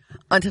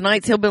On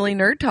tonight's Hillbilly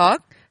Nerd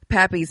Talk,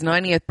 Pappy's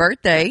 90th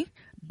birthday,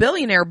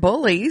 billionaire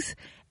bullies,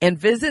 and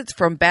visits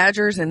from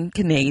Badgers and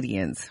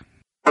Canadians.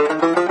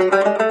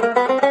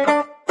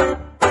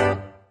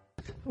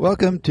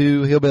 Welcome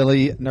to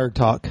Hillbilly Nerd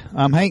Talk.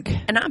 I'm Hank.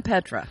 And I'm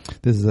Petra.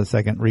 This is a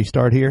second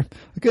restart here.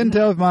 I couldn't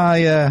tell if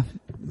my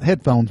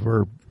headphones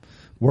were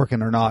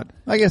working or not.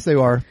 I guess they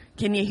are.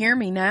 Can you hear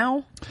me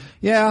now?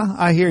 Yeah,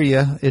 I hear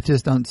you. It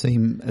just don't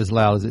seem as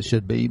loud as it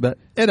should be, but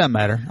it doesn't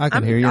matter. I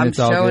can hear you. And it's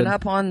all good. I'm showing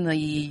up on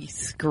the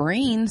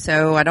screen,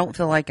 so I don't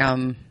feel like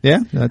I'm... Yeah?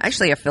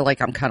 Actually, I feel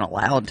like I'm kind of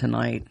loud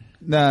tonight.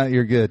 No,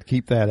 you're good.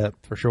 Keep that up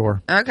for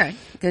sure. Okay,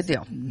 good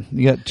deal.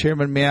 You got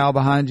Chairman Meow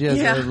behind you as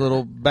a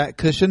little back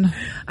cushion?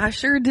 I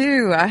sure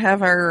do. I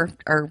have our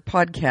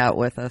podcat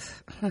with us.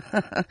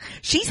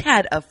 She's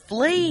had a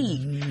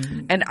flea,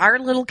 and our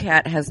little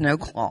cat has no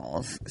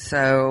claws.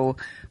 So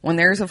when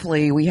there's a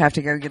flea, we have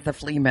to go get the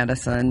flea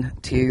medicine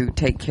to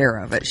take care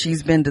of it.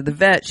 She's been to the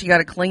vet. She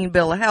got a clean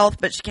bill of health,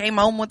 but she came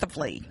home with a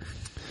flea.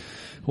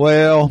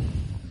 Well,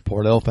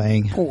 poor little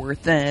thing. Poor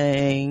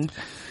thing.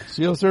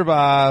 She'll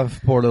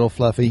survive, poor little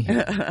Fluffy.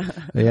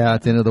 Yeah,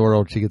 at the end of the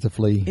world, she gets a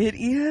flea. It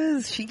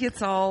is. She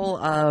gets all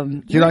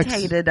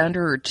irritated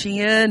under her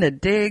chin and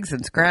digs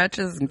and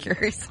scratches and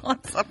carries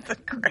on something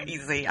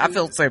crazy. I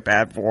feel so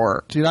bad for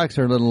her. She likes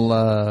her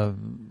little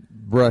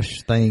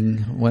brush thing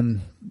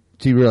when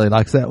she really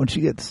likes that when she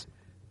gets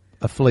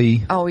a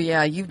flea. Oh,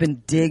 yeah. You've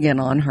been digging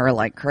on her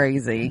like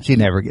crazy. She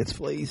never gets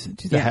fleas.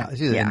 She's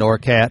an indoor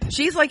cat.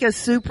 She's like a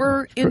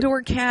super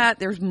indoor cat.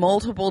 There's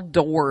multiple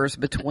doors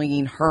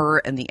between her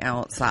and the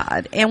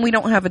outside. And we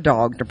don't have a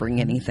dog to bring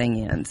anything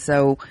in.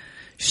 So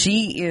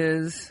she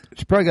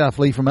probably got a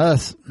flea from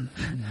us.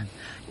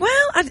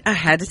 Well, I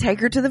had to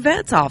take her to the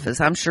vet's office.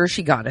 I'm sure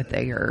she got it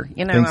there.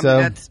 You know, Think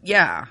so?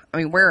 I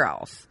mean, where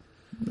else?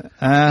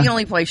 The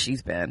only place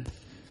she's been.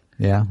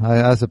 Yeah,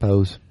 I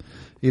suppose.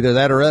 Either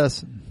that or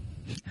us.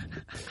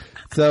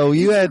 So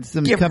you had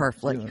some you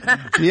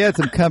had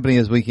some company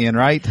this weekend,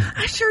 right?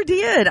 I sure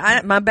did.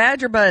 My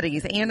badger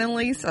buddies, Ann and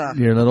Lisa.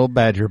 Your little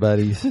badger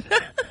buddies.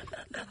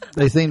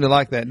 They seem to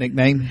like that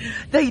nickname.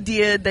 They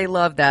did. They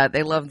loved that.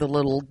 They loved the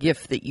little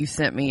gift that you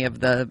sent me of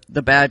the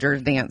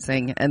badgers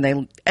dancing, and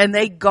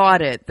they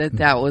got it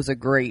that was a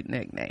great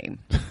nickname.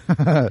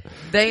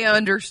 They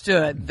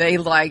understood. They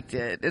liked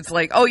it. It's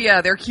like, oh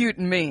yeah, they're cute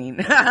and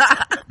mean.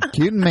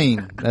 Cute and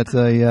mean.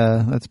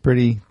 That's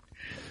pretty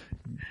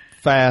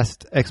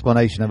fast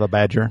explanation of a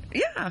badger.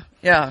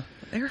 Yeah.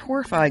 They're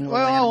horrifying.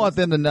 Well, I want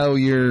them to know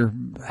you're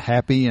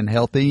happy and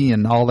healthy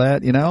and all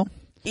that, you know?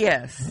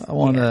 Yes. I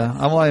want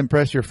to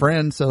impress your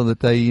friends so that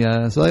they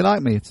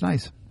like me. It's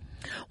nice.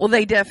 Well,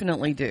 they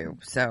definitely do.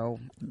 So,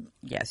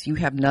 yes, you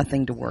have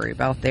nothing to worry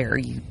about there.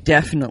 You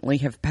definitely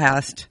have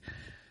passed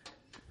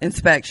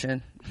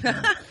inspection.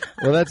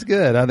 Well, that's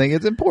good. I think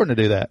it's important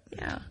to do that.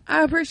 Yeah,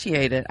 I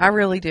appreciate it. I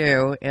really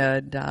do.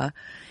 And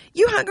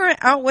you hung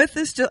out with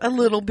us just a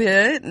little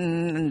bit,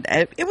 and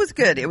it was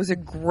good. It was a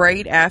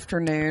great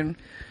afternoon.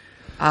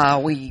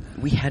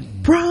 We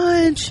had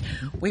brunch.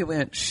 We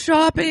went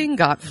shopping,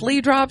 got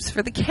flea drops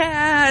for the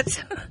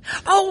cat.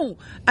 Oh,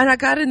 and I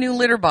got a new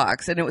litter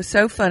box, and it was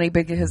so funny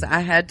because I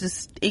had to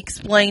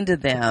explain to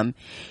them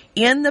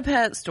in the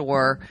pet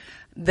store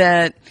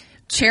that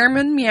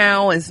Chairman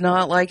Meow is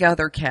not like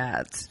other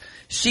cats.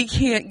 She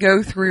can't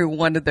go through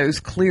one of those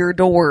clear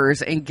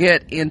doors and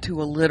get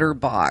into a litter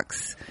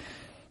box.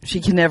 She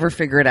can never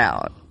figure it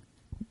out.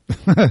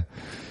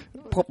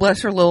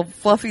 Bless her little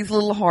Fluffy's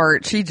little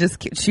heart. She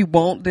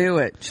won't do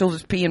it. She'll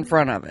just pee in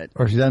front of it.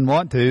 Or she doesn't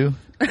want to.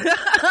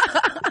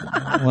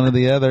 One or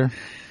the other.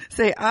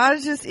 Say,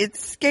 it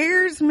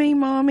scares me,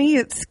 Mommy.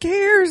 It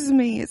scares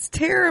me. It's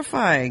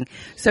terrifying.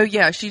 So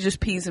yeah, she just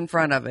pees in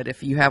front of it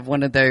if you have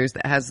one of those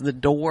that has the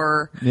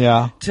door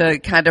to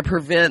kind of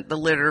prevent the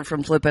litter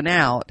from flipping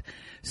out.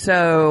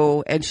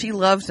 So, and she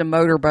loves to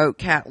motorboat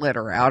cat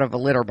litter out of a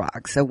litter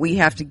box. So we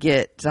have to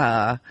get,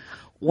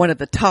 one of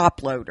the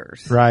top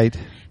loaders. Right.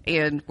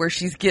 And where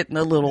she's getting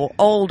a little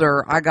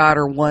older, I got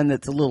her one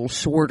that's a little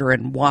shorter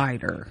and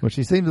wider. Well,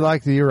 she seems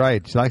like, you're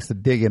right, she likes to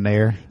dig in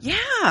there.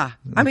 Yeah.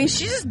 I mean,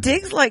 she just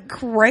digs like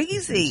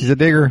crazy. She's a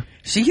digger.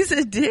 She's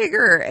a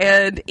digger.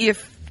 And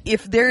if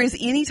there is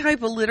any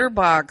type of litter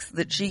box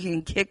that she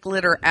can kick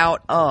litter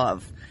out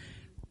of,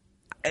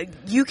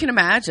 you can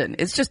imagine.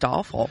 It's just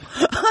awful.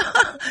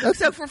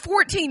 So for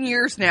 14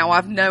 years now,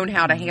 I've known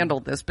how to handle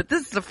this, but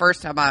this is the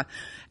first time I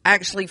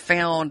actually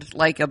found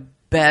like a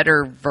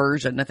better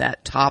version of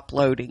that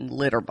top-loading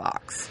litter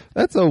box.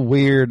 That's a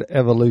weird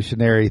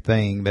evolutionary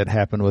thing that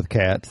happened with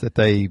cats, that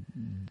they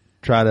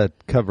try to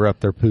cover up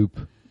their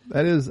poop.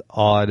 That is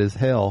odd as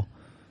hell.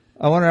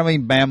 I wonder how many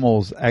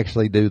mammals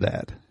actually do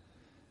that.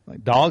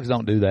 Like dogs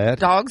don't do that.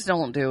 Dogs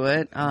don't do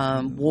it.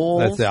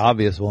 Wolves. That's the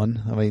obvious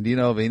one. I mean, do you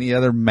know of any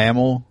other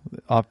mammal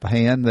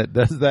offhand that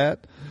does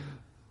that?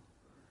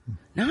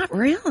 Not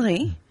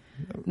really.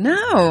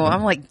 No,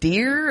 I'm like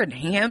deer and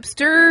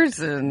hamsters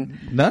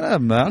and none of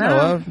them. I don't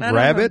know of.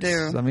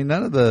 Rabbits. I mean,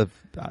 none of the.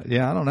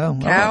 Yeah, I don't know.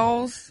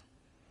 Cows.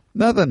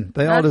 Nothing.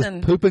 They all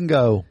just poop and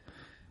go.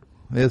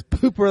 They just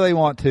poop where they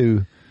want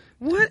to,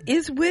 What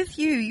is with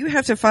you? You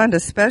have to find a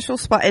special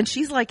spot. And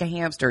she's like a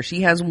hamster.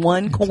 She has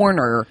one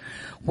corner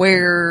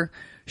where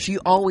she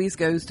always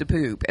goes to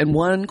poop and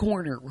one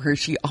corner where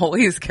she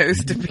always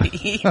goes to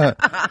pee.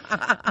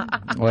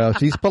 Well,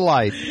 she's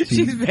polite.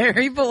 She's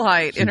very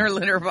polite in her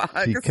litter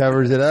box. She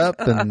covers it up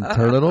in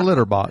her little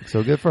litter box.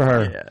 So good for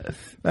her. Yes.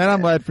 And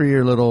I'm glad for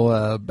your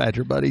little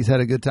badger buddies had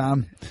a good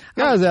time.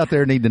 Guys out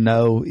there need to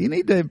know, you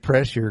need to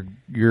impress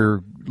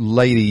your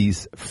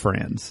ladies'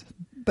 friends.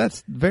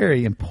 That's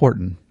very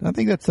important. I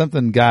think that's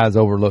something guys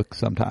overlook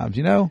sometimes,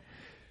 you know?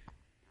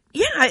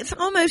 Yeah, it's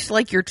almost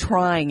like you're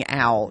trying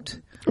out.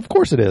 Of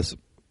course it is.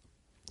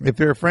 If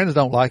your friends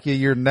don't like you,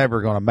 you're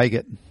never going to make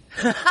it.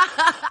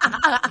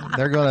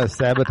 They're going to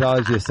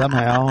sabotage you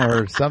somehow,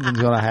 or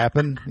something's going to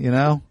happen, you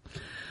know?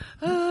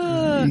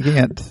 You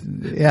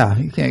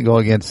can't go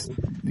against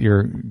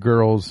your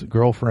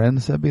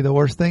girlfriends. That'd be the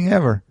worst thing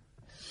ever.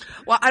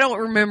 Well, I don't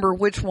remember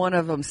which one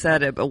of them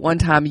said it, but one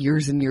time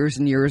years and years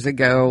and years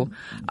ago,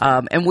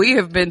 and we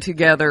have been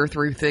together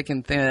through thick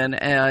and thin,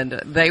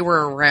 and they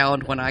were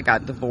around when I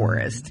got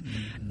divorced.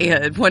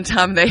 And one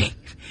time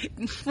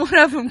one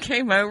of them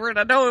came over, and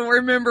I don't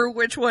remember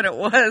which one it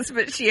was,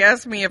 but she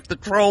asked me if the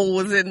troll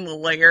was in the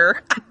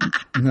lair.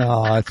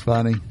 No, that's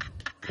funny.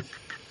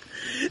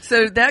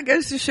 So that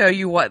goes to show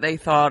you what they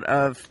thought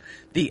of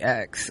the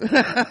ex.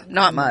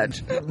 Not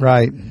much.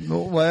 Right.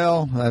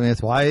 Well, I mean,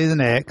 that's why he's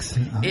an ex.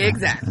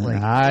 Exactly.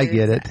 I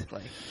get it.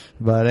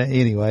 But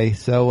anyway,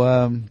 so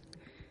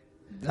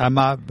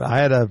I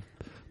had a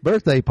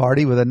birthday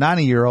party with a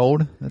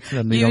 90-year-old. That's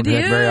something you don't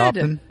get very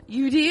often.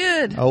 You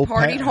did. Oh,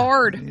 partied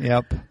hard.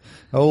 Yep.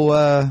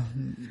 Papa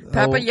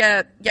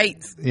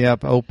Yates.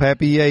 Yep. Old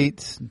Pappy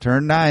Yates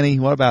turned 90.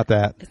 What about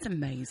that? It's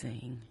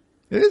amazing.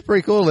 It is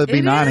pretty cool to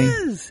be 90.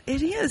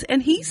 It is.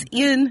 And he's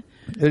in.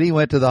 And he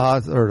went to the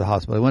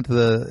hospital. He went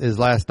to his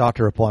last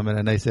doctor appointment,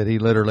 and they said he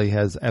literally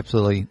has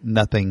absolutely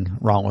nothing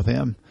wrong with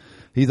him.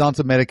 He's on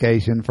some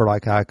medication for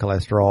like high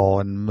cholesterol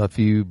and a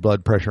few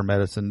blood pressure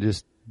medicine,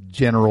 just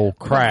general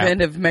crap.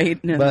 Preventive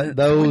maintenance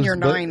when you're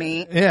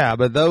 90.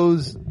 But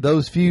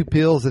those few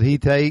pills that he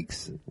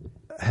takes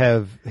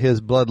have his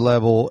blood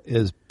level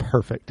is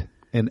perfect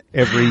in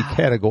every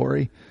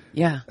category.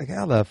 Yeah. Like,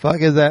 how the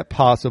fuck is that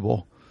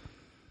possible?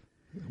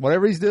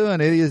 Whatever he's doing,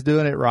 he is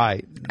doing it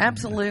right.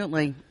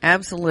 Absolutely.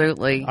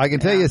 Absolutely. I can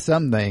tell you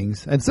some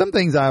things, and some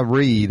things I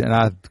read and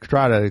I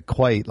try to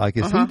equate, like,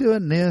 is he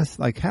doing this?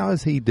 Like, how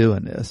is he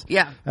doing this?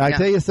 Yeah. And I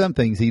tell you some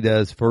things he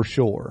does for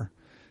sure.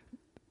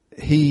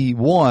 He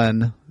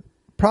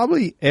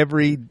probably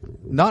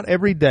not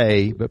every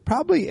day, but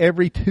probably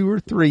every 2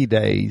 or 3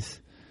 days,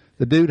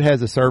 the dude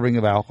has a serving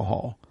of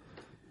alcohol.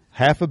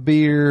 Half a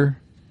beer,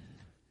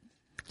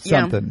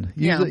 something.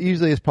 Yeah.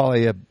 Usually it's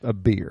probably a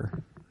beer.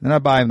 And I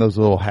buy him those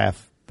little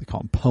they call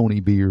them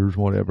pony beers,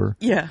 whatever.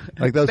 Yeah.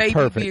 Like those baby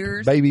perfect.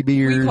 Beers. Baby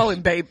beers. We call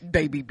him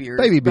baby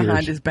beers. Baby beers.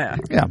 Behind his back.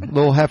 Yeah, a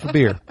little half a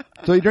beer.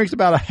 So he drinks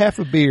about a half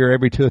a beer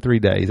every 2 or 3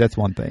 days. That's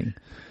one thing.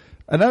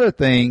 Another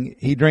thing,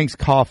 he drinks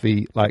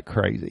coffee like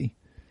crazy.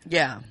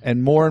 Yeah.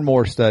 And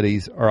more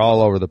studies are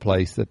all over the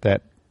place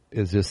that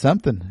is just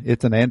something.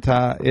 It's an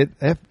it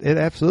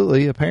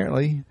absolutely,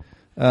 apparently,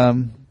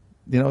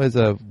 is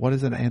what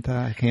is it,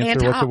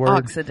 anti-cancer? What's the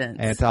word? Antioxidants.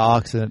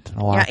 Antioxidant.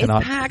 Oh, yeah,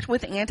 it's packed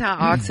with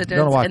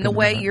antioxidants, and the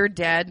way your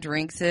dad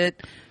drinks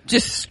it,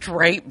 just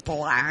straight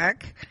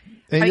black.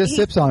 And he just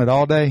sips on it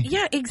all day.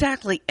 Yeah,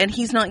 exactly. And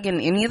he's not getting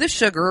any of the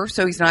sugar,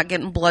 so he's not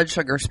getting blood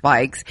sugar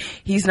spikes.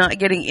 He's not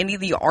getting any of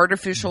the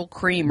artificial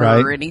creamer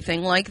or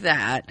anything like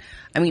that.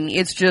 I mean,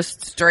 it's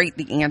just straight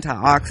the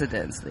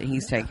antioxidants that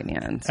he's taking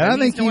in. So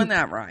he's doing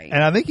that right.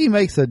 And I think he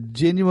makes a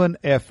genuine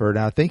effort.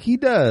 And I think he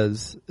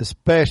does,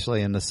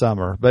 especially in the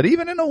summer. But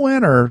even in the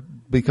winter,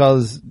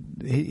 because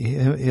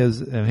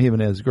him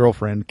and his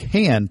girlfriend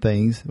can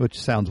things, which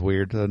sounds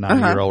weird to a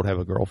 90-year-old have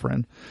a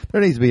girlfriend.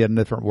 There needs to be a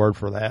different word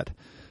for that.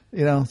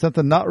 You know,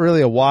 something not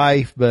really a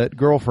wife, but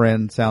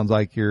girlfriend sounds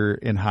like you're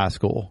in high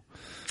school.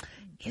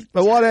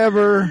 But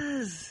whatever.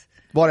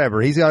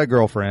 He's got a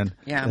girlfriend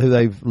who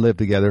they've lived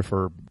together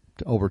for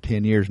over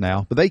 10 years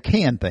now, but they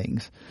can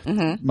things.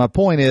 Mm-hmm. My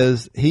point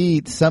is he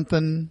eats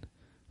something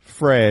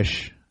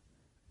fresh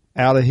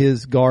out of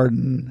his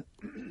garden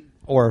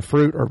or a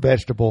fruit or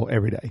vegetable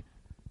every day.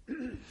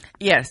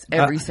 Yes,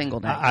 every single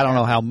day. I don't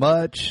know how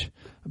much,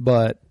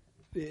 but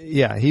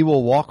yeah, he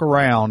will walk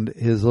around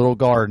his little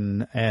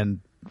garden and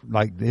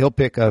like he'll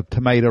pick a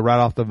tomato right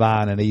off the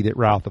vine and eat it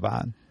right off the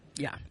vine.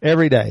 Yeah.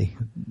 Every day.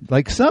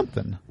 Like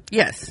something.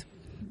 Yes.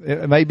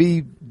 It may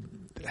be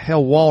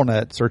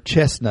walnuts or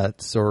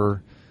chestnuts,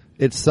 or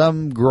it's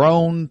some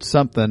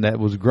something that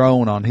was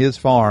grown on his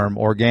farm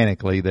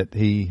organically that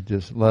he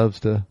just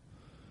loves to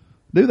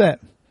do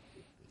that.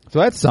 So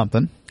that's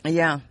something.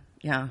 Yeah.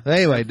 Yeah.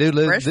 Anyway,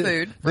 fresh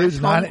food, fresh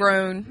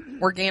homegrown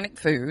organic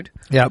food.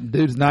 Yeah,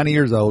 dude's 90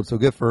 years old, so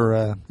good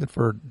for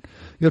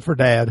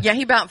Dad. Yeah,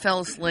 he about fell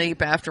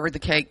asleep after the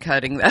cake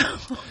cutting though.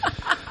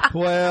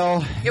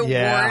 Well, it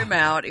wore him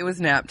out. It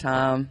was nap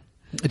time.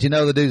 But you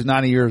know the dude's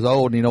 90 years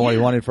old, and you know what he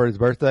wanted for his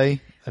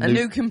birthday? A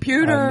new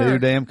computer. A new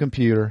damn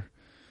computer.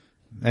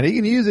 And he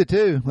can use it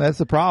too. That's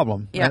the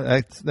problem.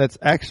 Yeah. That's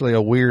actually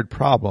a weird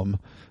problem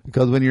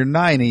because when you're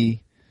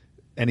 90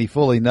 and he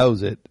fully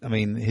knows it, I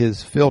mean,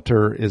 his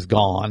filter is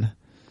gone.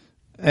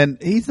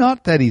 And he's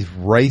not that he's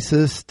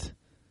racist.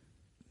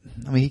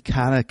 I mean, he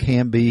kind of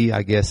can be,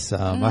 I guess.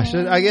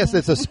 I guess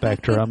it's a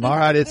spectrum. All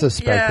right, it's a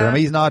spectrum. Yeah.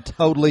 He's not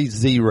totally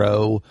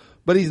 0,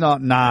 but he's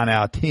not 9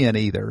 out of 10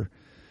 either.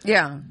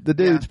 Yeah. The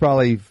dude's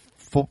probably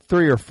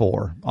 3 or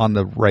 4 on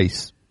the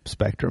race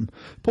spectrum.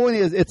 Point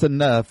is, it's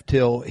enough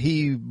till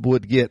he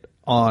would get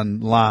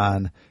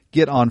online,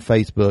 get on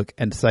Facebook,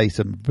 and say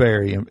some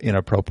very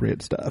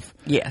inappropriate stuff.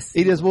 Yes.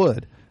 He just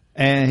would.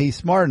 And he's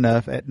smart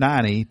enough at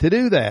 90 to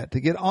do that, to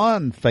get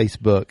on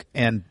Facebook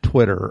and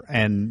Twitter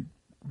and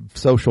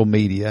social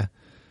media.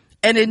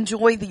 And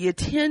enjoy the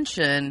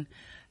attention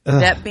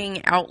that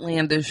being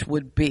outlandish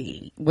would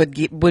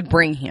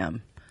bring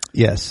him.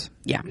 Yes.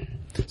 Yeah.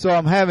 So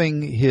I'm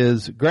having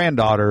his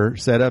granddaughter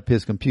set up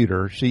his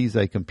computer. She's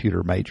a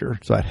computer major,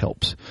 so that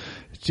helps.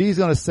 She's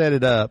going to set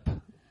it up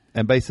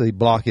and basically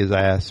block his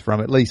ass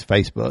from at least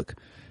Facebook.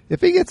 If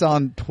he gets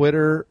on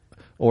Twitter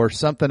or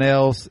something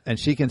else and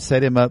she can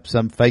set him up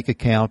some fake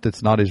account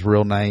that's not his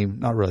real name,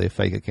 not really a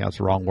fake account's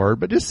the wrong word,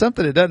 but just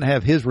something that doesn't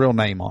have his real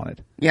name on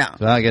it. Yeah.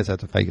 So I guess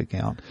that's a fake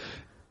account.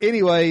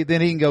 Anyway,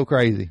 then he can go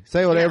crazy.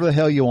 Say whatever the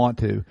hell you want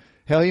to.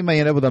 Hell, he may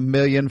end up with 1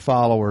 million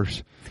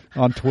followers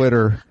on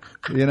Twitter.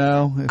 You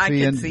know, if I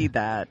can see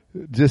that.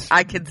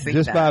 I can see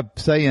just that.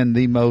 by saying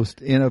the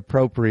most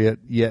inappropriate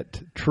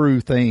yet true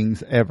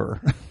things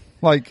ever.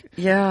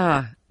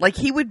 Yeah. Like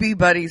he would be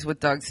buddies with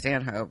Doug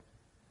Stanhope.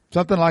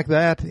 Something like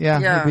that.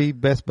 Yeah. He'd be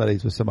best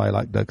buddies with somebody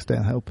like Doug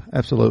Stanhope.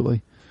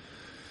 Absolutely.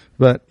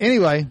 But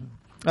anyway,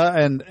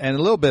 and a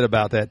little bit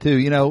about that too.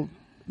 You know,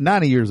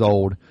 90 years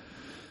old.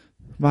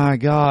 My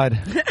God.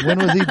 When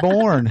was he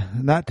born?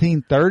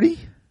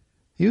 1930?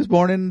 He was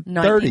born in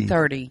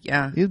 1930,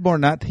 yeah. He was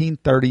born in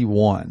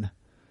 1931.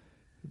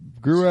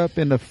 Grew up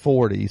in the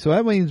 40s. So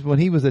that means when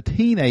he was a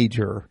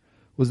teenager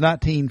was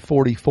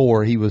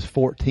 1944. He was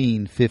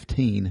 14,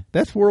 15.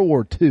 That's World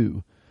War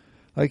II.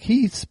 Like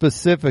he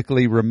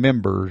specifically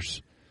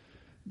remembers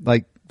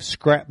like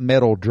scrap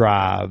metal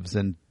drives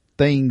and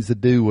things to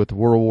do with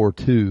World War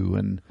II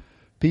and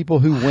people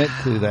who went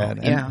to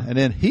that. And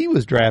then he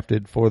was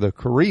drafted for the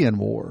Korean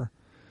War.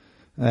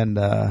 And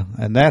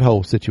that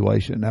whole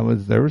situation,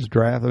 there was a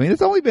draft. I mean,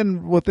 it's only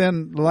been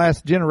within the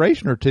last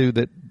generation or two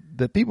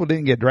that people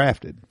didn't get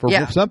drafted for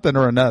something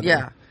or another.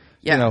 Yeah.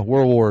 You know,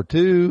 World War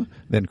II,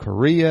 then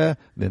Korea,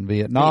 then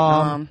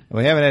Vietnam. And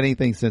we haven't had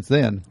anything since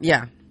then.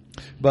 Yeah.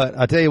 But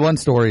I'll tell you one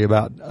story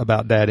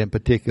about that in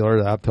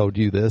particular that I've told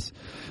you this.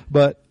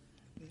 But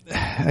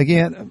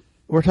again,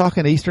 we're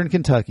talking Eastern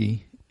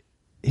Kentucky.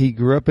 He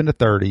grew up in the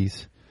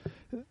 30s.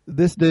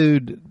 This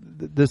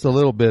dude, just a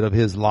little bit of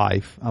his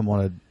life, I'm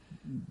going to,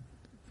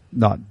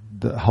 not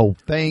the whole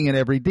thing in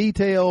every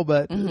detail,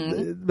 but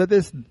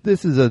this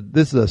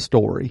is a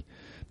story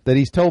that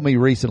he's told me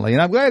recently,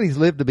 and I'm glad he's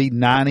lived to be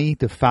 90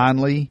 to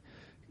finally,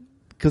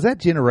 because that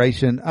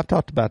generation, I've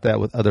talked about that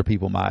with other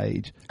people my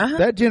age.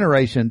 That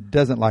generation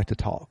doesn't like to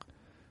talk.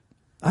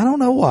 I don't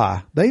know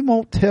why. They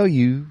won't tell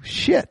you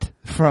shit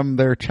from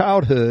their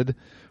childhood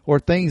or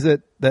things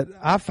that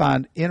I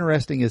find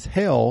interesting as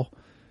hell.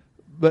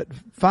 But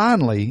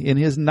finally, in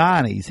his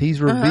 90s,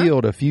 he's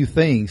revealed a few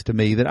things to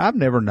me that I've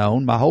never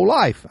known my whole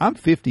life. I'm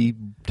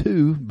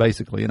 52,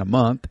 basically, in a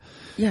month.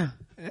 Yeah.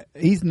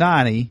 He's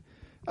 90.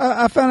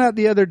 I found out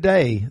the other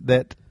day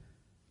that,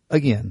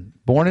 again,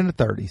 born in the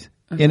 30s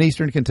in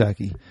Eastern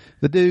Kentucky,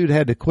 the dude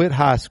had to quit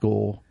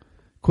school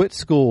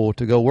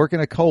to go work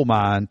in a coal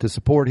mine to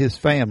support his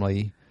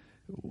family,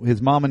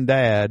 his mom and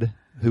dad,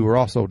 who were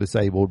also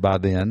disabled by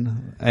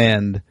then,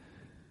 and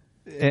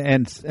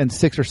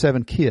 6 or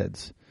 7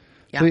 kids.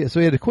 Yeah. So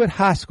he had to quit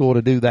high school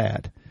to do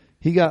that.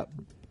 He got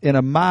in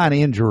a mine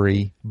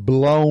injury,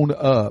 blown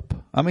up.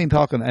 I mean,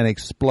 talking an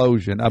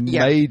explosion, a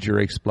major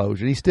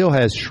explosion. He still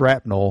has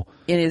shrapnel,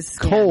 in his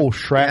coal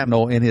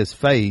shrapnel in his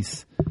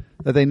face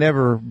that they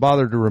never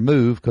bothered to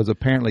remove because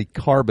apparently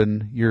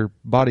carbon, your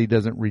body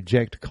doesn't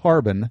reject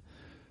carbon.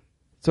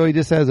 So he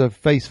just has a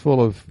face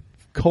full of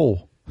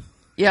coal.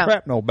 Yeah.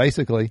 Shrapnel,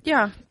 basically.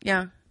 Yeah,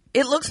 yeah.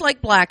 It looks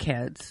like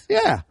blackheads.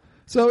 Yeah.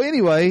 So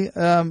anyway,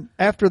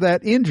 after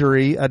that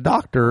injury, a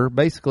doctor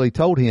basically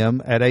told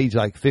him at age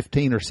like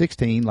 15 or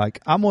 16,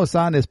 like, I'm going to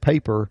sign this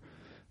paper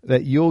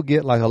that you'll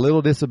get like a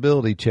little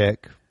disability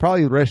check,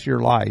 probably the rest of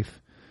your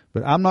life,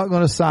 but I'm not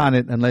going to sign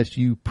it unless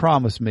you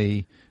promise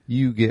me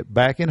you get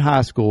back in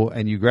high school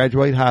and you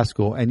graduate high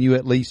school and you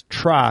at least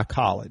try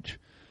college.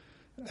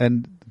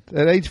 And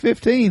at age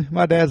 15,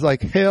 my dad's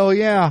like, hell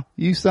yeah,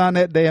 you sign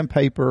that damn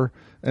paper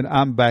and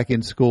I'm back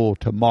in school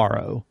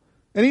tomorrow.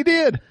 And he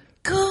did.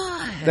 Good.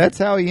 That's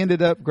how he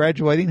ended up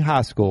graduating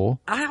high school.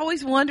 I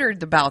always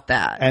wondered about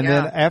that. And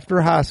then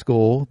after high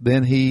school,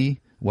 then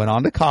he went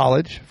on to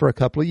college for a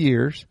couple of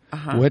years,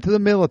 went to the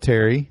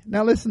military.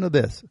 Now listen to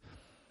this.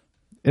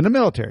 In the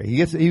military,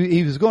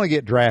 he was going to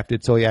get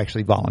drafted, so he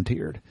actually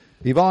volunteered.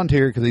 He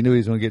volunteered because he knew he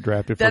was going to get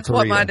drafted for That's Korea.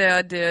 what my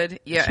dad did.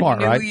 Yeah,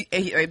 Smart, he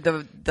knew right?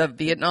 the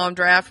Vietnam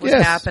draft was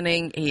Yes.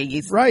 happening.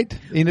 He's Right.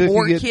 He knew if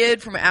poor you get,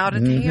 kid from out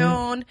of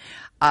town.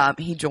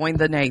 He joined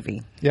the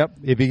Navy. Yep.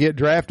 If you get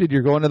drafted,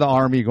 you're going to the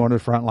Army, you're going to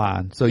the front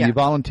line. So Yeah. you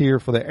volunteer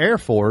for the Air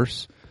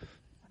Force,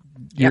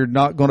 you're Yep.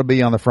 not going to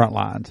be on the front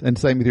lines. And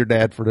same with your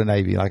dad for the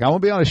Navy. Like, I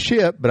want to be on a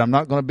ship, but I'm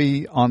not going to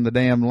be on the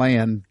damn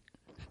land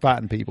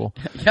fighting people.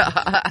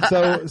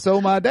 So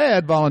my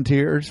dad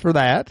volunteers for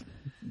that.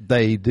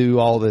 They do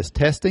all this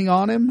testing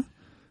on him.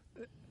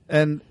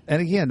 And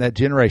again, that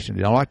generation,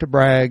 you don't like to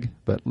brag,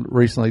 but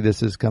recently this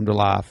has come to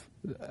life.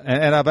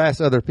 And I've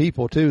asked other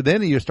people too.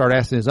 Then you start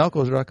asking his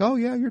uncles, they're like, oh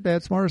yeah, your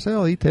dad's smart as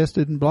hell. He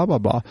tested and blah, blah,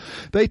 blah.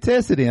 They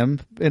tested him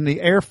in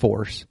the Air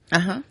Force.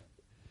 Uh-huh.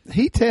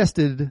 He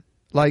tested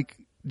like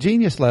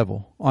genius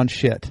level on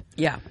shit.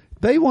 Yeah.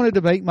 They wanted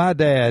to make my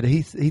dad,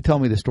 he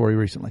told me the story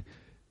recently.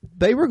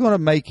 They were going to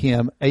make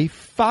him a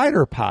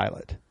fighter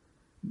pilot.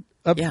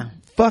 A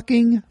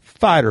fucking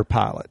fighter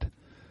pilot.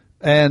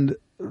 And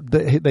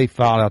they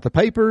filed out the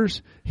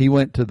papers. He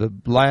went to the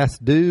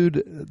last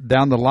dude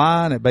down the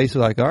line and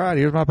basically like, all right,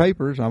 here's my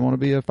papers. I want to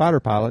be a fighter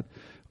pilot.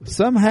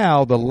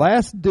 Somehow the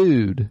last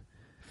dude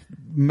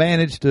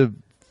managed to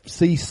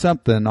see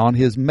something on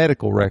his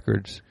medical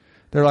records.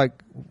 They're like,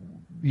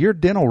 your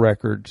dental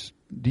records,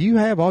 do you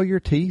have all your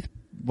teeth?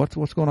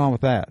 What's going on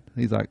with that?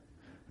 He's like,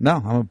 no,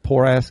 I'm a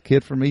poor ass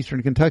kid from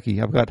Eastern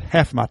Kentucky. I've got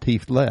half my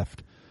teeth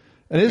left.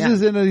 And this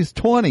is in his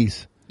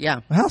 20s.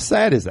 Yeah. How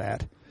sad is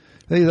that?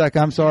 And he's like,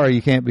 I'm sorry,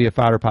 you can't be a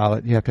fighter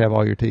pilot. You have to have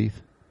all your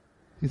teeth.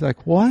 He's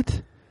like, what?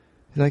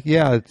 He's like,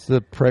 yeah, it's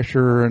the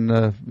pressure and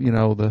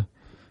the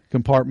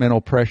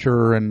compartmental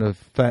pressure and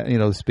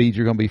the speed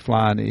you're going to be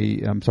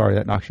flying. I'm sorry,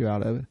 that knocks you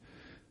out of it.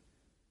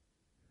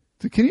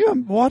 So can you,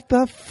 what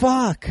the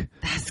fuck?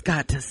 That's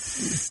got to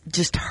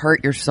just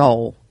hurt your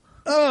soul.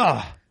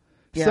 Ugh.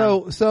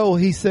 Yeah. So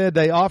he said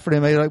they offered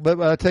him, like, but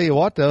I tell you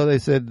what though, they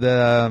said,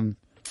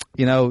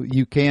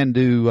 you can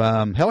do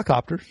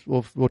helicopters.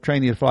 We'll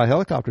train you to fly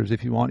helicopters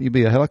if you want. You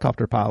be a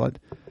helicopter pilot.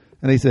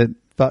 And he said,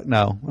 fuck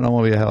no, I don't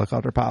want to be a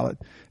helicopter pilot.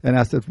 And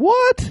I said,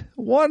 what?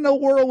 What in the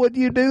world would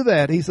you do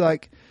that? He's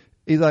like,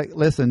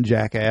 listen,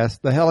 jackass,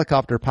 the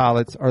helicopter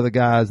pilots are the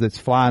guys that's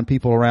flying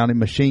people around in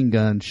machine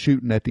guns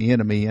shooting at the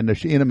enemy and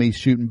the enemy's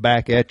shooting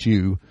back at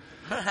you.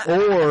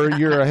 Or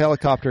you're a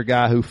helicopter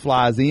guy who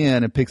flies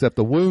in and picks up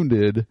the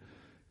wounded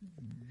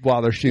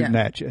while they're shooting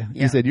at you.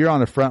 He said, you're on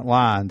the front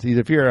lines.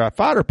 If you're a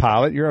fighter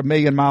pilot, you're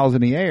 1,000,000 miles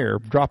in the air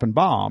dropping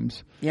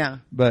bombs. Yeah.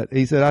 But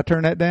he said, I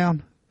turned that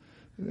down.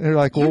 They're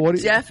like, well, what?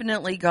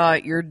 Definitely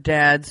got your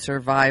dad's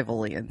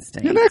survival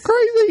instinct. Isn't that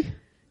crazy?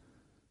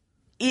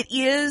 It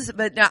is,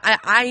 but now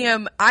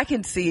I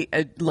can see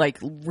like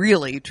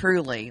really,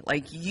 truly,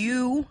 like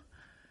you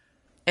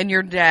and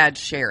your dad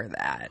share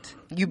that.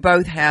 You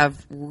both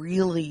have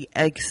really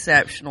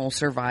exceptional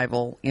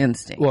survival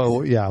instincts.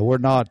 Well, yeah, we're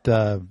not.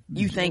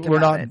 You think we're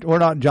about not. it. We're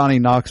not Johnny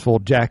Knoxville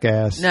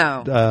jackass.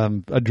 No.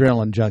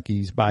 Adrenaline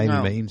junkies by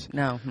any means.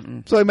 No.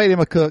 Mm-mm. So they made him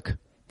a cook.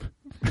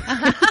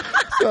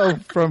 So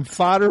from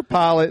fighter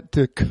pilot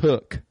to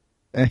cook,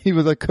 and he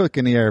was a cook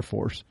in the Air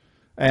Force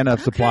and a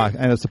supply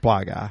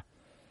guy.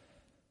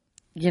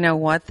 You know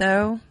what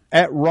though?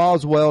 At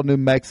Roswell, New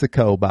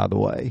Mexico, by the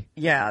way.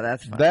 Yeah,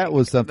 that's funny. That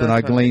was something I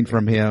That's gleaned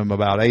funny. from him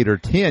about 8 or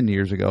 10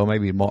 years ago,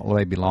 maybe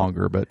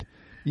longer. But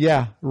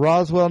yeah,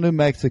 Roswell, New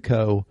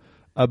Mexico,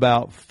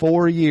 about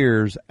 4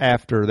 years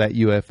after that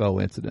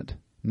UFO incident.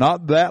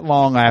 Not that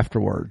long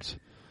afterwards.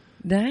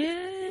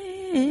 Dang.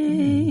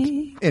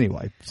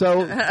 Anyway,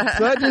 so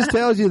that just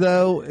tells you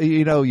though,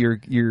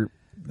 you're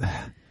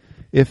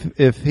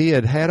if he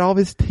had all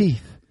his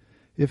teeth,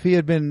 if he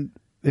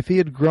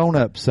had grown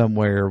up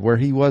somewhere where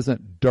he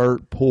wasn't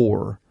dirt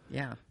poor,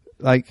 Yeah.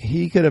 like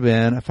he could have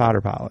been a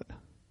fighter pilot.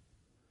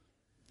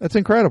 That's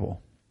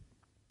incredible.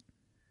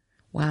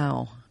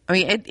 Wow. I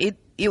mean,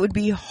 it would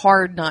be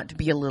hard not to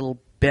be a little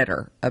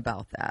bitter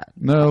about that.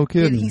 No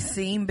kidding. Did he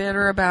seem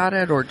bitter about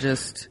it or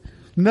just?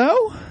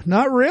 No,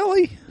 not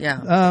really.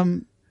 Yeah.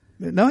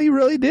 No, he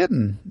really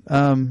didn't.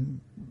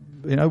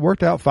 It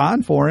worked out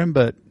fine for him,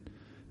 but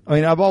I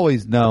mean, I've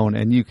always known,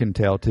 and you can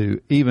tell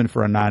too, even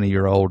for a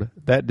 90-year-old,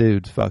 that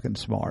dude's fucking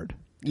smart.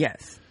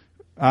 Yes.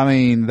 I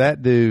mean,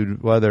 that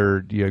dude,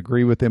 whether you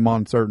agree with him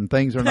on certain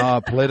things or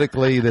not,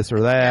 politically, this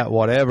or that,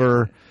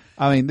 whatever.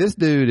 I mean, this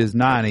dude is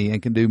 90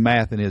 and can do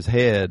math in his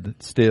head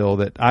still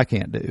that I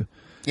can't do.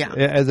 Yeah.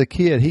 As a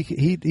kid,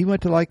 he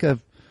went to like a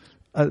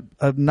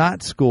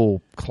night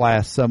school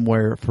class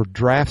somewhere for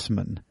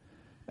draftsmen.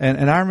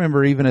 And I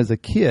remember even as a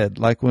kid,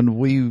 like when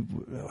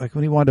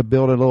he wanted to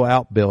build a little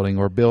outbuilding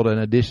or build an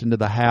addition to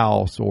the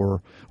house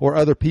or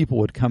other people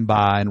would come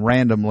by and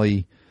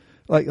randomly,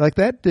 like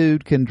that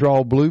dude can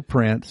draw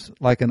blueprints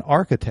like an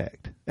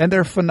architect and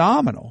they're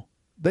phenomenal.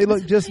 They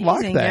look just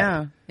like that.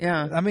 Yeah.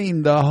 Yeah. I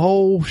mean, the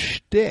whole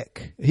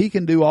shtick, he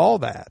can do all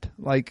that.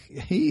 Like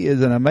he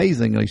is an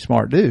amazingly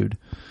smart dude.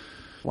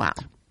 Wow.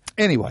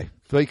 Anyway,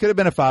 so he could have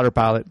been a fighter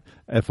pilot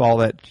if all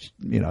that,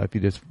 if he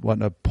just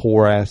wasn't a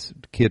poor ass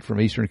kid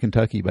from Eastern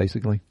Kentucky,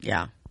 basically.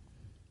 Yeah.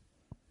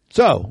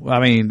 So, I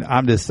mean,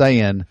 I'm just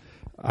saying,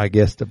 I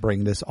guess to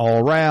bring this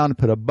all around,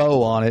 put a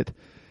bow on it,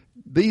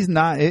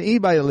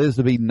 anybody that lives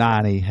to be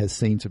 90 has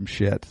seen some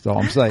shit. That's all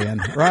I'm saying,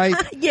 right?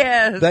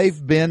 Yes.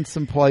 They've been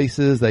some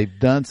places. They've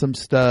done some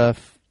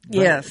stuff.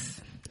 Yes.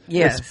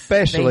 Yes.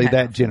 Especially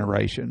that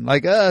generation.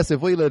 Like us,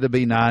 if we lived to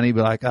be 90,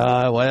 be like,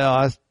 well,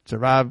 I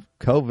survived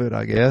COVID,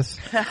 I guess.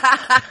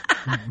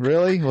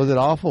 Really? Was it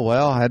awful?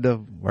 Well, I had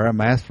to wear a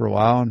mask for a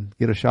while and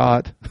get a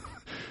shot.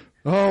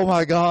 Oh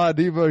my God,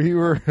 you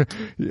were,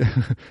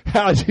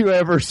 how'd you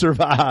ever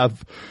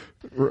survive?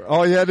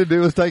 All you had to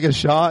do was take a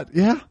shot.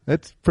 Yeah,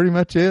 that's pretty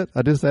much it.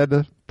 I just had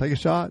to take a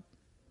shot.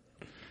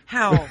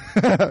 How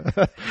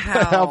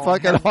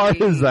fucking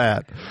hard is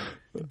that?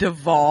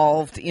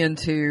 Devolved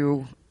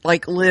into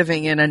like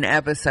living in an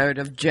episode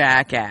of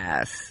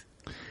Jackass.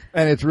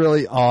 And it's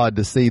really odd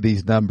to see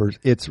these numbers.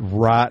 It's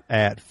right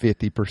at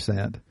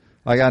 50%.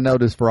 Like I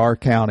noticed for our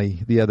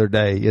county the other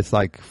day, it's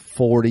like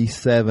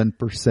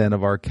 47%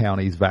 of our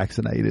county's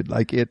vaccinated.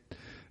 Like and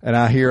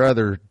I hear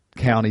other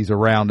counties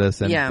around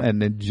us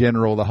and in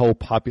general, the whole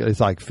population is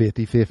like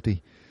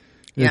 50-50.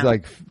 It's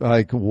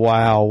like,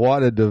 wow,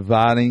 what a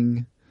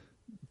dividing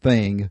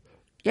thing.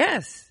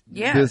 Yes.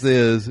 Yes. This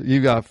is,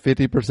 you got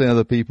 50% of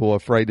the people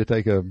afraid to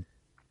take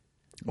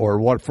for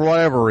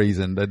whatever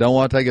reason, they don't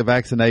want to take a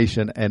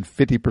vaccination, and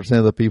 50%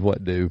 of the people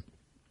that do.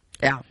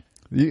 Yeah.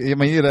 I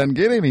mean, it doesn't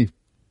get any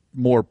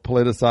more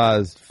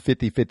politicized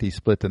 50-50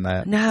 split than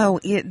that. No,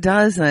 it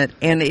doesn't.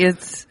 And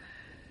it's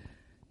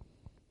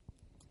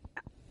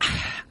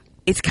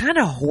kind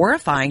of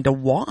horrifying to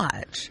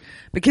watch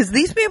because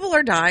these people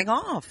are dying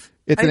off.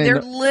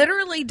 They're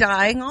literally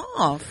dying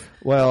off.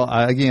 Well,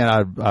 I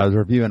was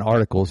reviewing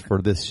articles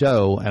for this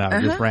show, and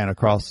I just ran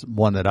across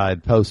one that I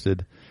had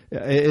posted.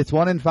 It's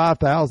 1 in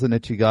 5,000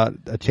 that you got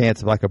a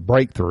chance of like a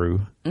breakthrough.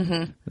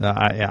 Mm-hmm.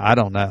 I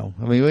don't know.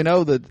 I mean, we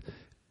know that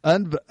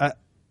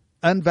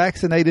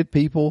unvaccinated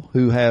people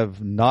who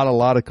have not a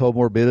lot of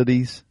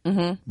comorbidities,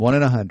 1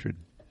 in 100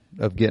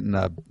 of getting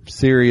a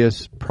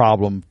serious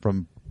problem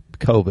from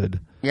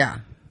COVID. Yeah.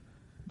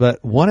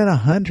 But 1 in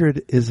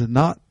 100 is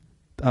not,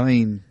 I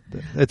mean,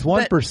 it's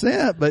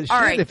 1%, but shit,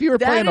 right, if you were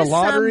playing a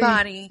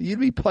lottery,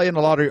 you'd be playing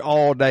the lottery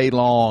all day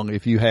long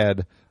if you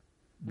had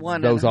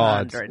 1 those in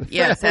odds. 100.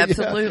 Yes,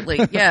 absolutely.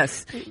 Yeah.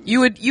 Yes. You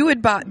would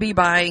be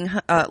buying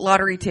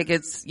lottery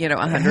tickets, 100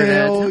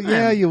 at a time.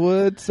 Yeah, you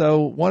would.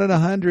 So 1 in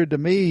 100 to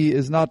me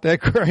is not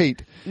that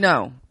great.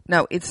 No,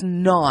 it's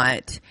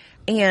not.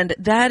 And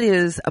that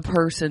is a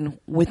person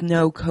with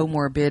no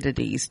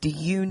comorbidities. Do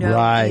you know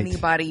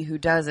anybody who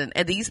doesn't?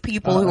 And these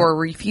people who are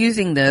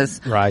refusing this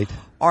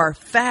are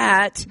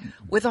fat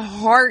with a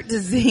heart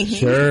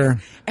disease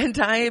and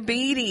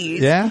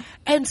diabetes. Yeah.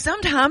 And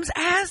sometimes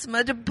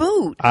asthma to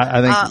boot.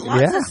 I think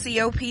lots of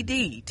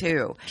COPD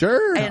too.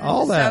 Sure. And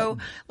all that. So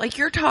like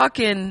you're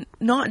talking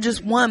not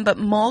just one, but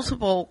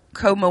multiple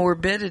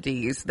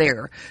comorbidities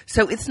there.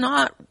 So it's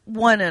not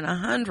 1 in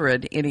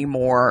 100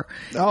 anymore.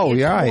 Oh,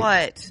 it's right.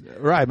 What?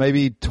 Right.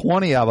 Maybe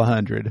 20 out of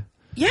 100.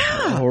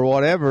 Yeah. Or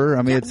whatever.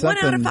 I mean, it's 1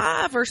 something.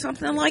 out of 5 or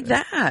something like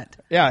that.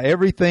 Yeah.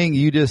 Everything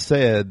you just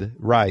said,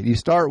 right. You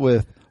start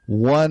with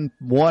one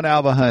out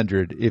of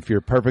 100 if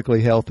you're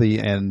perfectly healthy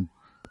and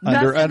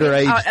under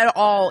age at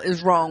all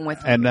is wrong with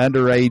you. And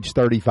under age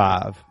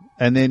 35.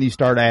 And then you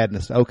start adding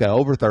this. Okay,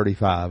 over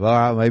 35. All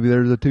right, maybe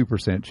there's a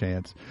 2%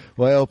 chance.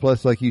 Well,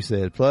 plus, like you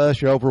said,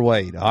 plus you're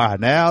overweight. All right,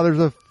 now there's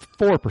a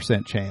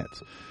 4%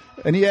 chance.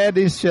 And you add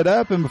this shit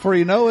up, and before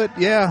you know it,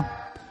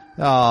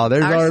 oh,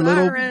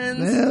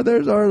 there's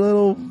there's our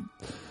little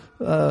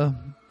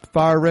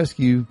fire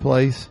rescue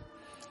place.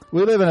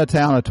 We live in a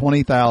town of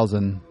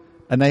 20,000,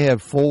 and they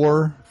have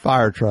 4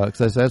 fire trucks.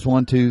 That's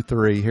 1, 2,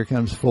 3. Here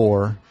comes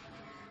 4.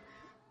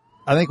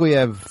 I think we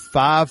have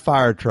 5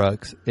 fire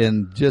trucks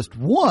in just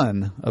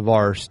one of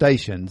our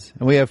stations,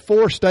 and we have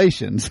 4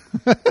 stations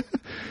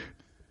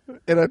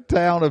in a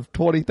town of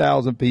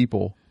 20,000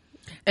 people.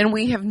 And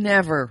we have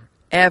never,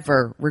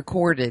 ever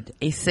recorded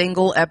a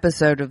single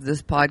episode of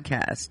this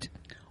podcast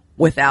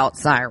without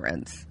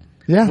sirens.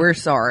 Yeah. We're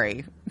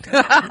sorry.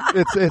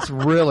 It's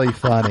really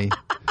funny.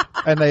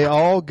 And they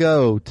all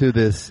go to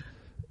this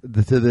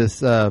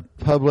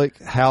public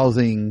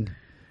housing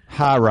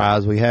high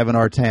rise we have in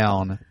our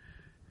town.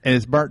 And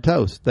it's burnt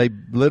toast. They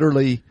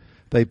literally,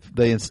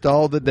 they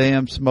installed the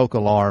damn smoke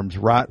alarms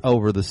right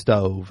over the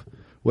stove,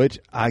 which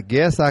I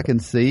guess I can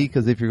see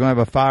because if you're going to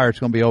have a fire, it's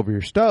going to be over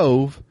your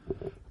stove.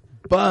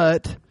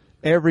 But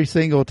every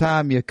single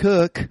time you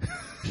cook,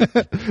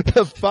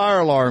 the fire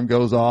alarm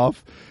goes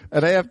off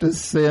and they have to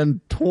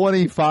send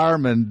 20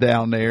 firemen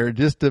down there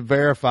just to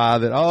verify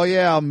that, oh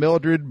yeah,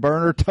 Mildred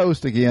burned her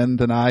toast again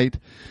tonight.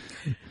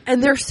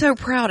 And they're so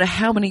proud of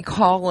how many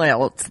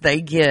call-outs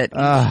they get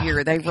each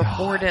year. They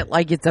report it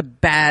like it's a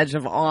badge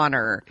of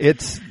honor.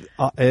 It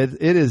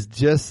is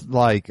just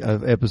like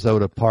an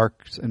episode of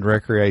Parks and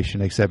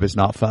Recreation, except it's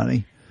not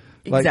funny.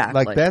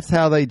 Exactly. Like that's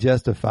how they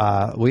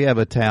justify. We have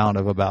a town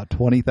of about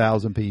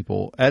 20,000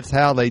 people. That's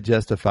how they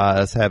justify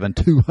us having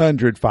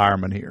 200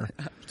 firemen here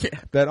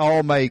that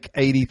all make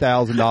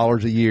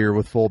 $80,000 a year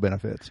with full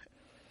benefits.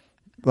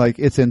 Like,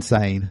 it's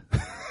insane.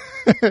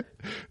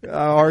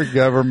 Our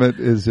government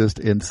is just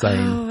insane.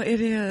 Oh,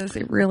 it is.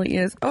 It really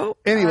is. Oh,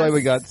 Anyway, I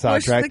we got smushed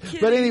sidetracked. the kitty.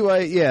 But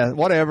anyway, yeah,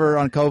 whatever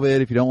on COVID.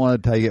 If you don't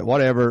want to take it,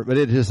 whatever. But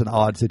it's just an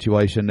odd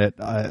situation that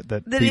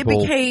that people,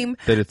 it became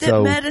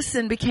that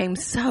medicine became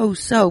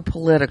so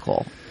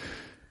political.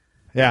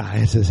 Yeah,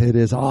 it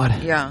is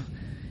odd. Yeah.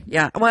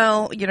 Yeah.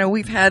 Well,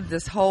 we've had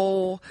this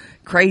whole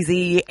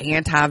crazy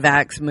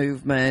anti-vax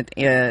movement,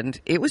 and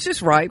it was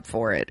just ripe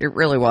for it. It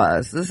really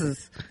was. This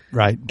is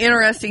Right.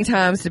 interesting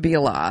times to be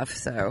alive.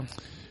 So,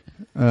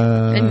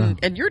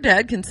 and your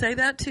dad can say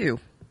that too.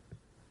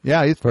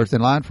 Yeah, he's first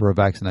in line for a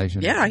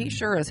vaccination. Yeah, he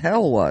sure as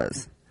hell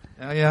was.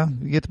 Oh, yeah.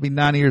 You get to be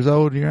 90 years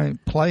old, you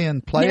ain't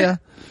playing, playa.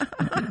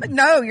 Yeah.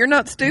 No, you're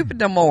not stupid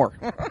no more.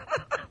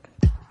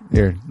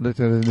 Here, look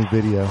at the new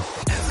video.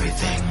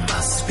 Everything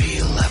must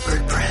be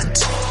leopard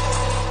print.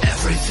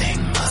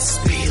 Everything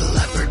must be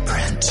leopard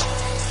print.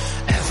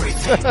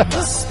 Everything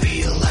must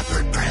be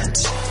leopard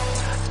print.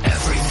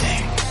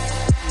 Everything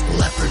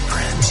leopard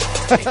print.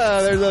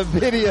 There's a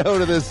video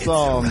to this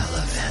song.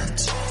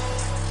 Irrelevant.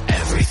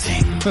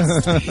 Everything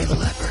must be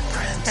leopard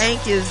print.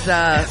 Hank is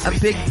a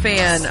big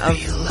fan of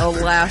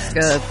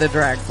Alaska, the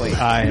drag queen.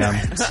 I am.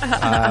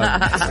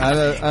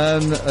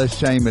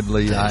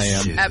 Unashamedly, I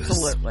am.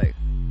 Absolutely.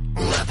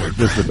 Leopard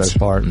This is the best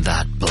part.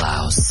 that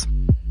blouse.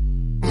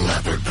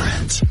 Leopard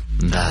print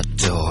that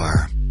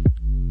door.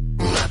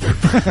 Leopard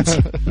print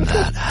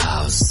that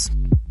house.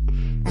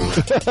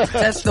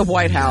 That's the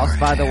White House,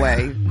 by the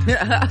way.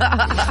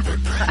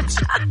 Leopard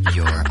print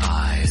your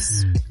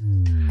eyes.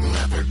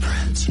 Leopard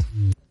print.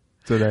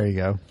 So there you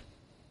go.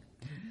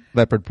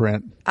 Leopard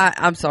print.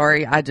 I'm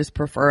sorry. I just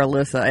prefer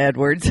Alyssa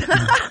Edwards.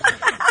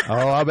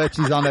 Oh, I bet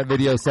she's on that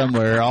video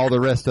somewhere. All the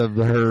rest of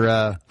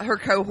her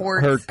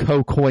cohorts. her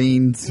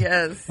co-queens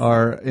Yes.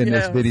 are in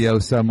this Yes. video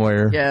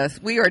somewhere. Yes.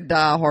 We are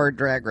diehard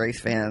Drag Race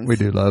fans. We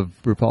do love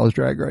RuPaul's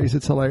Drag Race.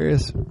 It's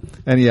hilarious.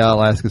 And yeah,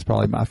 Alaska's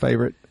probably my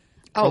favorite.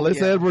 Oh,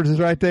 Alyssa yeah. Edwards is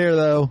right there,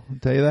 though. I'll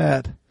tell you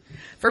that.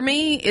 For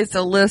me, it's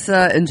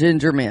Alyssa and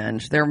Ginger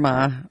Minge. They're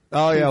my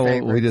Oh, two yeah. Well, we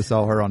favorites. just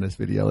saw her on this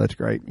video. That's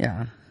great.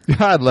 Yeah.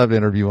 I'd love to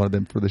interview one of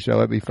them for the show.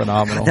 That'd be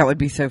phenomenal. That would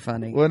be so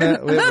funny. Wouldn't it?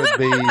 It would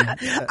be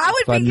I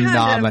would be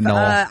phenomenal.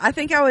 I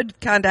think I would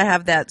kind of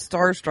have that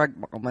starstruck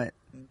moment.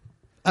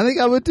 I think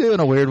I would too,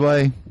 in a weird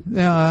way.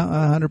 Yeah,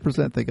 I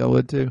 100% think I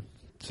would too.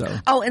 So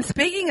Oh, and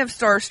speaking of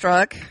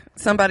starstruck,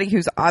 somebody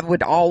who's I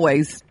would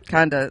always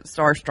kind of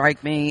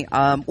starstrike me,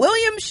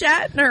 William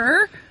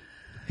Shatner,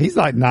 he's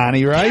like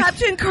 90, right?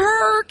 Captain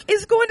Kirk,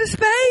 is going to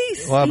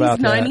space. What about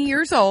he's 90 that?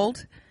 years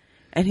old,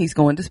 and he's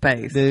going to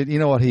space. Dude, you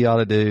know what he ought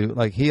to do?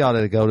 Like, he ought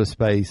to go to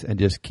space and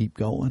just keep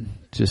going.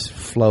 Just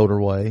float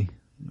away.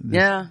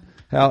 Yeah,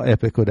 How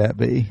epic would that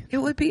be? it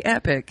would be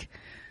epic,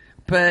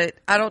 but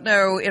I don't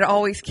know. It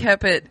always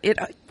kept it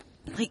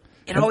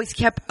always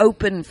kept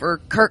open for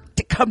Kirk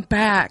to come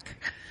back.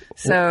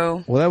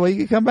 So Well, that way he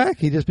could come back.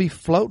 He'd just be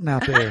floating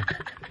out there.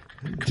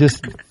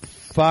 Just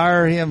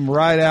fire him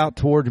right out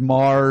towards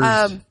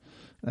Mars.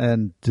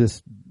 And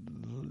just,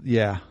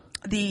 yeah.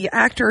 the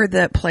actor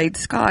that played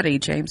Scotty,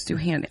 James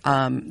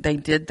Doohan, they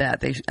did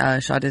that. They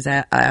shot his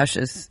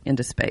ashes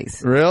into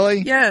space. Really?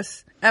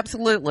 Yes,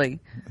 absolutely.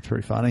 That's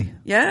pretty funny.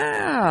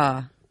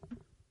 Yeah.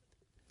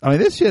 I mean,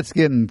 this shit's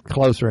getting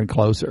closer and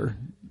closer.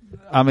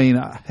 I mean,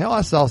 hell,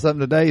 I saw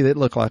something today that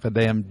looked like a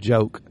damn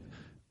joke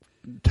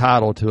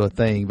title to a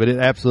thing, but it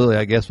absolutely,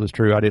 I guess, was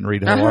true. I didn't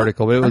read the whole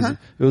article, but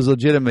it was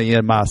legitimately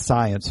in my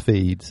science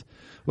feeds. It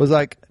was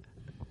like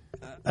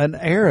an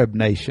Arab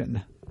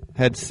nation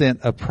had sent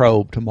a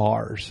probe to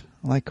Mars.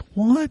 I'm like,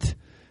 what?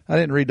 I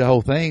didn't read the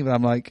whole thing, but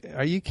I'm like,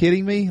 are you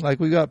kidding me?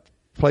 Like, we got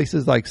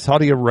places like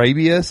Saudi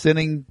Arabia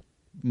sending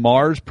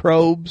Mars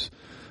probes.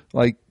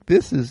 Like,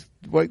 this is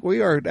like,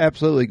 we are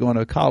absolutely going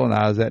to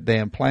colonize that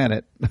damn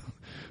planet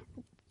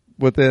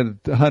within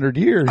 100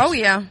 years. Oh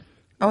yeah.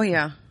 Oh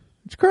yeah.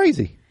 It's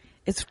crazy.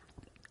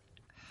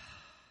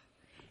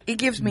 It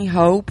gives me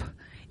hope.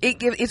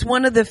 It's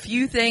one of the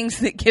few things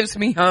that gives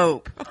me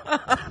hope.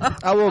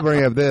 I will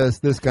bring up this.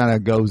 This kind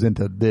of goes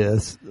into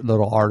this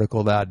little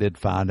article that I did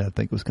find I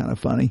think was kind of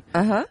funny.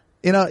 Uh-huh.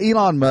 You know,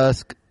 Elon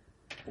Musk,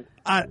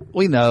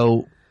 we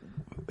know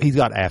he's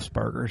got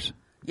Asperger's.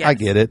 Yes. I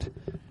get it.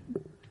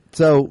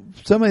 So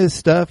some of his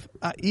stuff,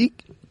 you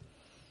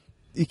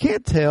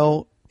can't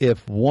tell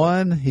if,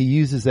 one, he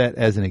uses that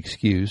as an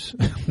excuse.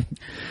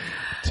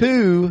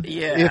 Two,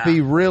 Yeah. if he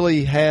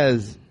really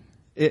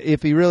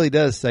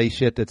does say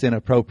shit that's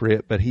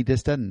inappropriate, but he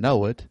just doesn't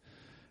know it,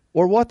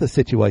 or what the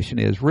situation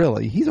is,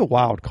 really. He's a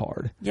wild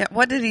card. Yeah.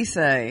 What did he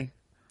say?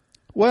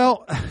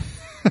 Well,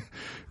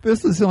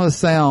 this is going to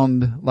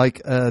sound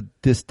like a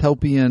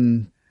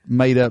dystopian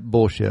made-up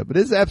bullshit, but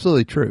it's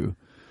absolutely true.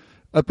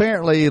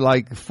 Apparently,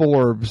 like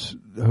Forbes,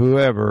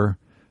 whoever,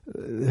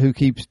 who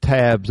keeps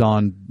tabs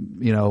on,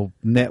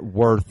 net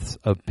worths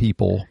of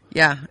people.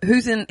 Yeah.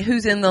 Who's in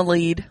the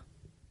lead?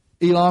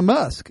 Elon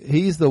Musk.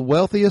 He's the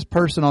wealthiest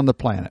person on the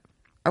planet,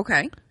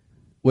 Okay.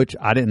 which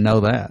I didn't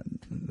know that.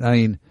 I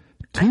mean,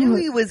 I knew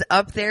he was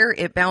up there.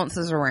 It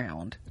bounces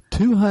around.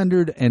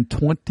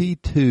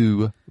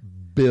 $222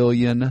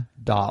 billion.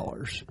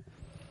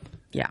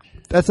 Yeah.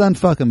 That's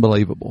unfucking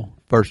believable.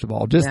 First of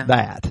all, just Yeah.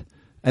 that.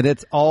 And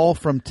it's all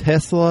from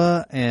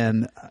Tesla.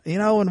 And, you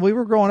know, when we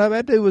were growing up,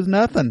 that dude was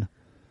nothing.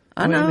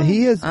 I know.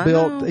 He has I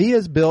built know. he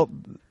has built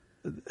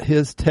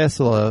his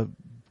Tesla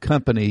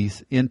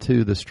companies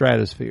into the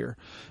stratosphere.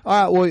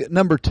 All right, well,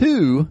 number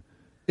 2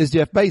 is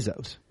Jeff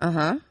Bezos,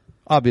 Uh-huh.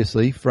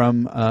 obviously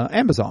from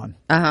Amazon.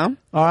 Uh-huh.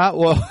 All right,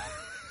 well,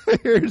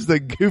 here's the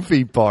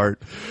goofy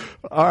part.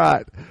 All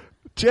right,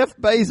 Jeff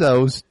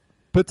Bezos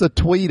puts a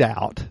tweet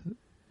out.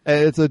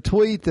 And it's a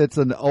tweet that's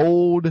an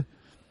old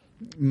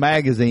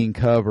magazine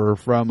cover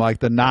from like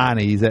the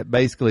 90s that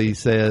basically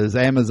says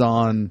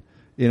Amazon,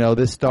 you know,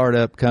 this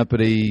startup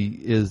company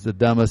is the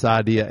dumbest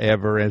idea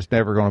ever and it's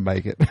never going to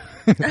make it.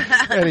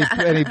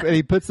 and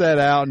he puts that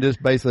out and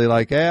just basically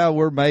like, yeah,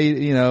 we're made,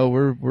 you know,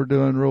 we're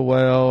doing real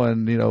well,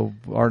 and, you know,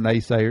 our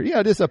naysayer,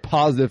 yeah, just a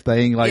positive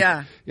thing. Like,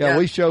 Yeah.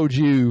 we showed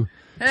you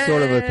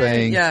sort of a Hey,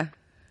 thing. Yeah.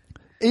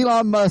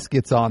 Elon Musk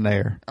gets on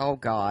there Oh,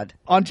 God.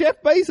 on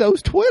Jeff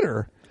Bezos'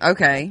 Twitter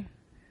Okay.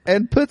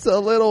 and puts a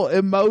little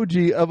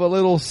emoji of a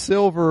little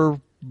silver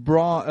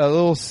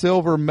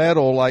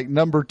medal, like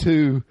number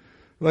 2.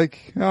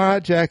 Like, all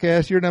right,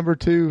 jackass, you're number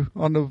 2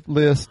 on the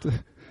list.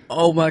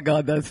 Oh, my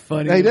God, that's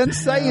funny. He doesn't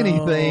say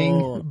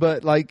anything,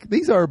 but like,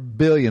 these are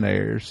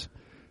billionaires,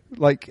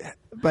 like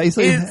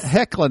basically It's-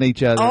 heckling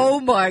each other. Oh,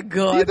 my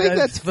God, do you think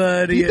that's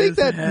funny. Do you think as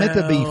that's meant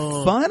to be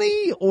hell.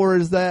 funny, or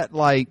is that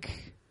like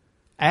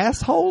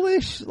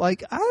asshole-ish?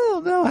 Like, I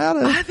don't know how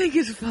to. I think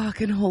it's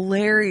fucking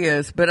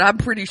hilarious, but I'm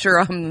pretty sure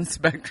I'm in the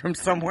spectrum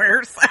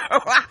somewhere, so.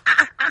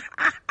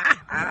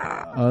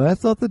 Oh,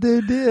 that's what the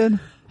dude did.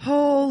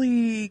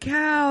 Holy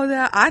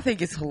cow, I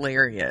think it's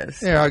hilarious.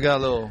 Here, I got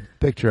a little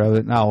picture of it,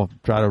 and I'll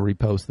try to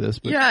repost this.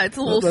 But, Yeah, it's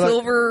a little but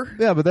silver.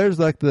 yeah, but there's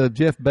like the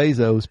Jeff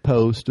Bezos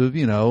post of,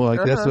 you know,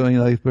 like that's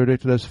when they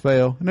predicted us to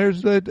fail. And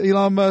there's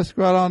Elon Musk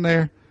right on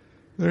there.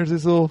 There's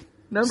this little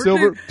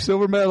Number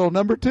silver medal,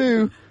 number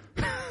 2.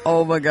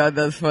 Oh my God,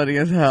 that's funny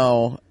as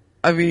hell.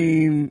 I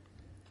mean,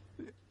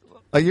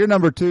 Like, you're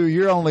number 2.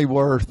 You're only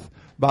worth,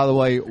 by the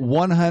way,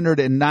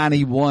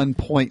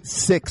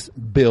 $191.6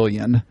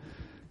 billion.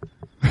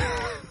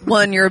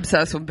 1, you're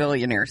obsessed with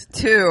billionaires.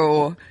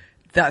 2,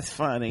 that's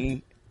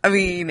funny. I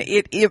mean,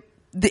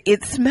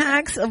 it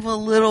smacks of a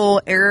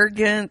little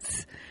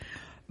arrogance,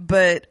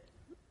 but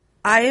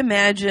I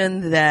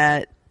imagine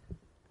that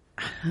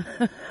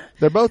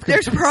They're both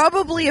there's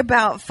probably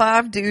about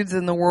 5 dudes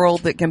in the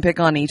world that can pick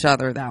on each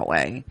other that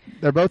way.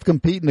 they're both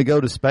competing to go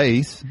to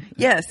space.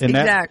 Yes, in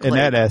exactly. in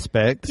that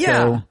aspect.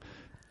 Yeah. So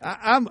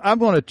I'm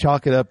going to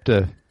chalk it up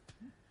to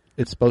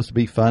it's supposed to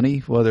be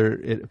funny,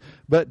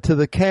 but to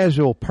the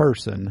casual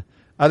person,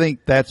 I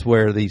think that's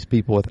where these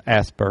people with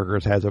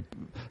Asperger's has a,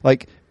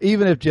 like,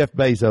 even if Jeff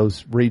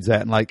Bezos reads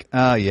that and like,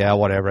 oh yeah,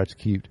 whatever, that's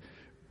cute.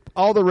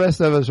 All the rest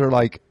of us are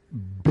like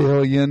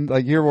billion,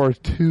 like you're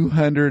worth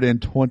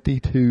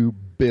 $222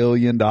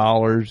 billion,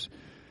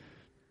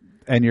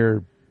 and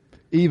you're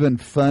even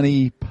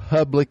funny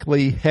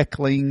publicly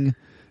heckling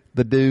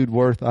the dude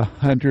worth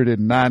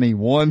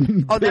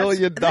 $191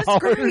 billion. That's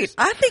great.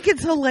 I think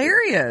it's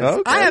hilarious.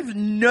 Okay.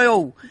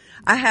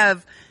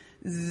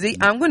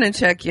 I'm going to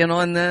check in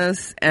on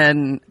this,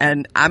 and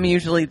I'm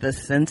usually the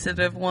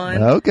sensitive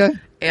one, Okay.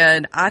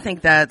 and I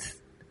think that's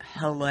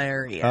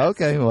hilarious.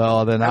 Okay.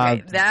 Well, then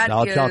Okay, that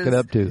I'll chalk it is-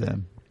 up to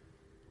them.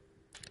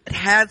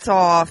 Hats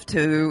off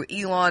to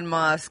Elon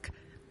Musk.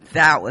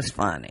 That was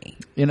funny.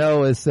 You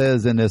know, it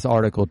says in this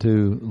article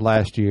too,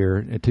 last year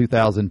in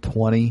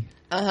 2020,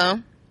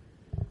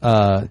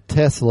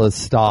 Tesla's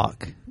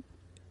stock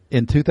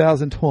in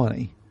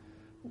 2020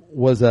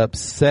 was up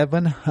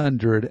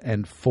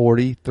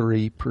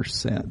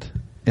 743%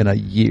 in a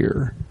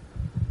year.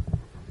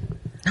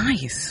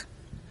 Nice.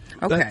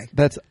 Okay.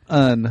 That's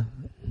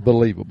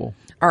unbelievable.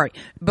 All right.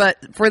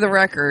 But for the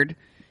record,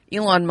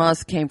 Elon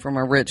Musk came from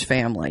a rich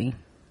family.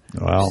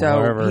 Well, So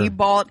whatever. he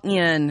bought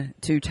in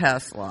to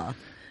Tesla.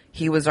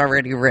 He was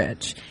already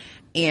rich.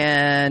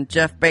 And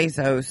Jeff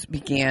Bezos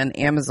began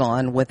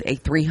Amazon with a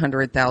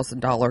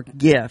 $300,000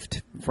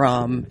 gift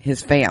from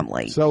his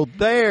family. So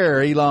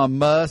there, Elon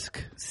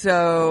Musk.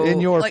 So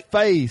In your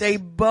face. They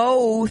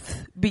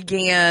both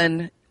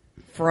began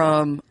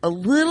from a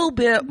little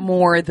bit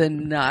more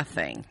than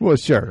nothing. Well,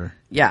 sure.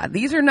 Yeah,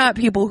 these are not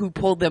people who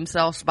pulled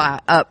themselves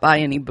up by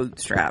any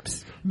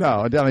bootstraps.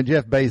 No, I mean,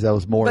 Jeff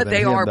Bezos more But than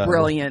they him, are though.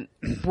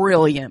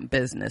 brilliant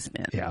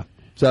businessmen. Yeah.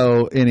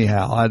 So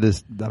anyhow, I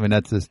mean,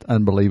 that's just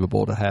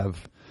unbelievable to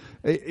have.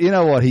 You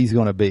know what he's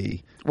going to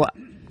be? What?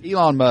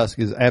 Elon Musk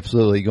is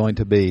absolutely going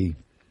to be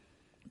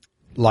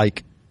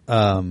like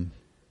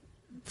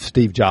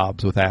Steve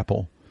Jobs with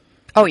Apple.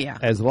 Oh, yeah.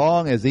 As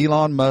long as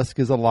Elon Musk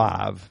is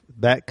alive,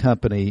 that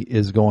company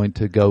is going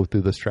to go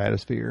through the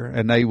stratosphere,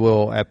 and they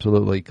will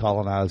absolutely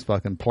colonize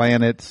fucking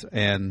planets.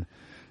 And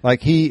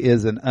like, he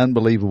is an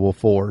unbelievable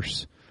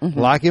force.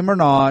 Like him or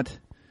not,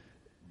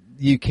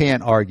 you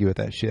can't argue with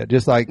that shit.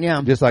 Just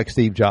like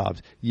Steve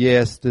Jobs.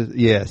 Yes,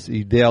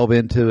 you delve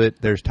into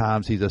it. There's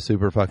times he's a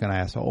super fucking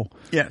asshole.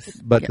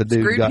 Yes. But the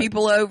dude screwed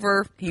people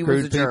over. He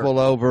was a jerk. Screwed people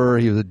over.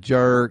 He was a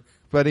jerk.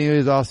 But he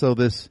was also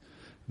this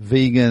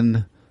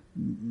vegan,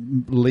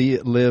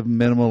 live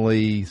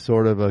minimally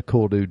sort of a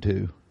cool dude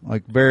too.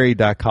 Like very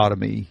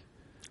dichotomy.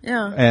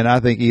 Yeah. And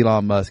I think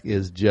Elon Musk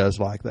is just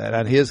like that.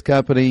 And his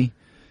company,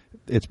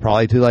 it's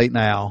probably too late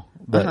now,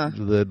 but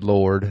the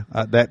Lord,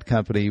 that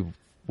company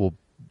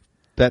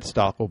that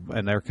stock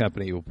and their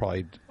company will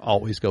probably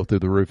always go through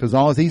the roof as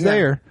long as he's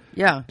there.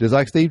 Yeah. Just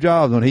like Steve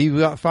Jobs, when he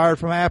got fired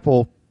from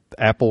Apple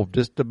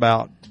just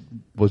about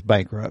was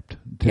bankrupt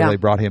until they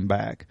brought him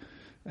back.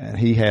 And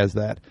he has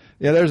that.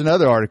 Yeah, there's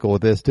another article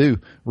with this too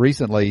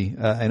recently,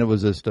 and it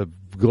was just a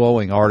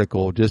glowing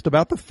article just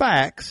about the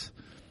facts.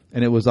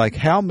 And it was like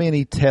how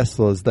many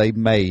Teslas they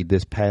made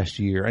this past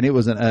year. And it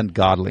was an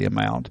ungodly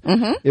amount.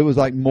 Mm-hmm. It was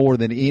like more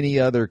than any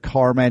other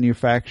car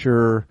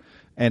manufacturer.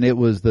 And it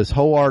was this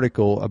whole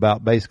article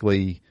about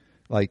basically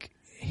like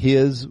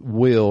his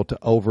will to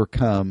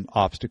overcome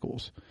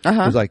obstacles. It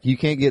was like, you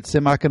can't get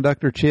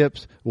semiconductor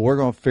chips. Well, we're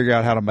going to figure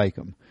out how to make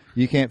them.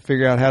 You can't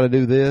figure out how to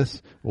do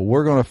this. Well,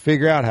 we're going to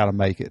figure out how to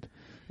make it.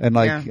 And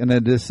like, and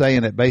then just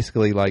saying it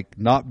basically like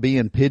not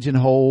being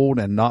pigeonholed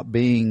and not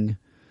being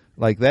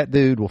like that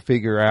dude will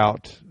figure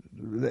out.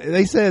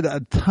 They said a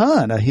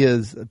ton of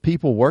his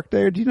people work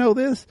there. Do you know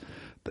this?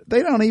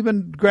 They don't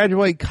even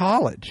graduate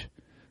college.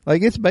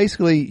 Like it's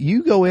basically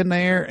you go in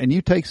there and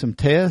you take some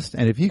tests,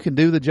 and if you can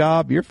do the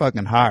job, you're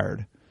fucking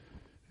hired.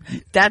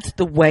 That's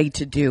the way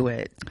to do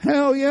it.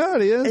 Hell yeah,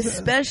 it is.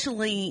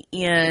 Especially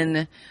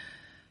in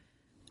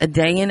a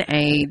day and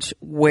age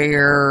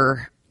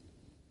where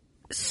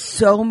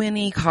so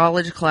many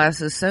college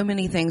classes, so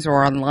many things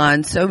are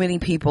online, so many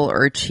people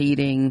are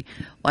cheating.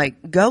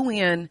 Like, go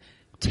in,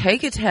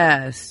 take a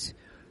test,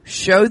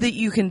 show that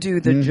you can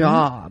do the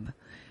job.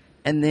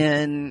 And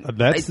then,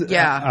 I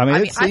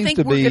think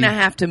we're going to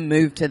have to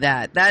move to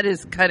that. That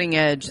is cutting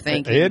edge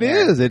thinking. It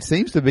is. It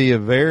seems to be a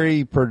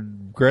very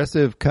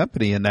progressive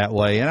company in that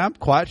way. And I'm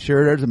quite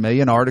sure there's a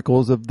million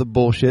articles of the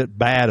bullshit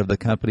bad of the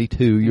company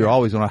too. You're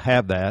always going to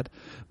have that.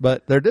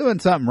 But they're doing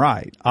something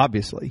right,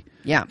 obviously.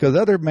 Yeah. Because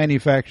other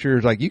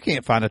manufacturers, like you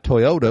can't find a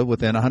Toyota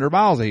within 100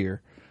 miles a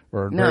year.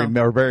 Or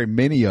very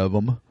many of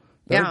them.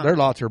 Their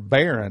lots are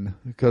barren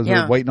because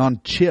they're waiting on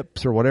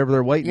chips or whatever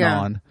they're waiting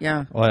on.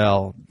 Yeah.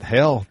 Well,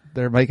 hell,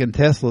 they're making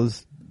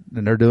Teslas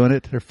and they're doing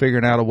it. They're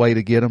figuring out a way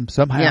to get them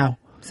somehow. Yeah.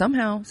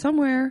 Somehow,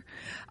 somewhere.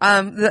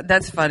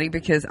 That's funny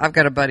because I've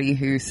got a buddy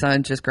whose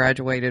son just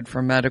graduated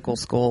from medical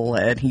school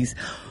and he's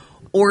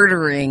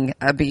ordering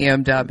a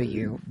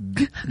BMW.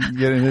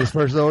 Getting his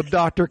first little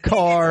doctor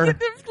car.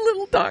 His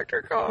little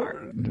doctor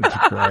car.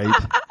 That's great.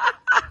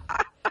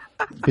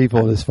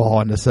 People just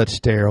fall into such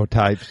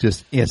stereotypes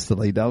just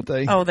instantly, don't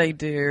they? Oh, they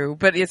do.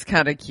 But it's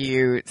kind of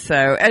cute. So,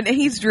 and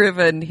he's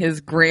driven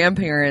his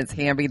grandparents'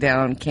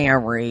 hand-me-down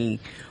Camry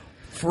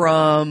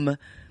from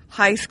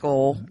high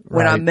school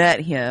when I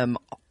met him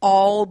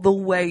all the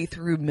way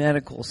through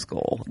medical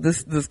school.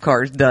 This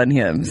car's done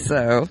him.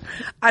 So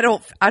I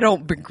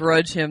don't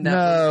begrudge him that.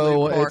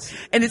 No,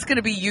 and it's going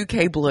to be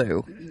UK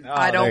blue. Oh,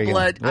 I don't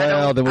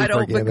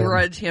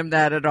begrudge him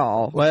that at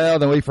all. Well,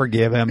 then we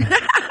forgive him.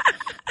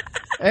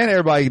 And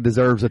everybody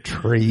deserves a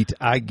treat.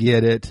 I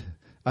get it.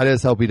 I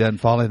just hope he doesn't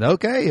fall in.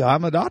 Okay,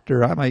 I'm a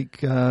doctor. I'm making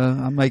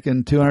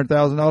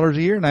 $200,000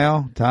 a year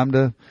now. Time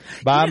to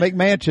buy a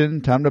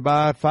McMansion. Time to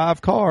buy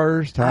 5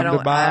 cars. I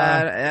don't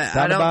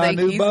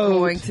think he's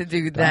going to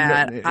do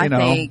that. I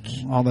think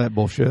all that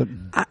bullshit.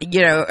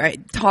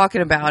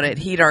 Talking about it,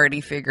 he'd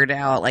already figured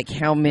out like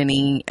how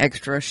many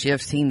extra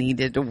shifts he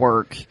needed to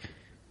work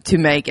to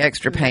make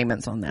extra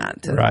payments on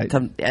that. Right.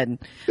 And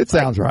it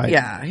sounds right.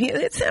 Yeah.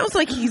 It sounds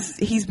like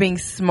he's being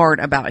smart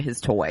about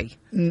his toy.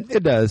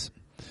 It does.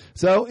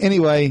 So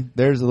anyway,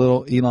 there's a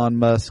little Elon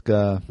Musk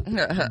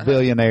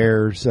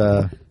billionaires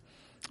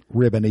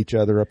ribbing each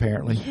other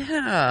apparently.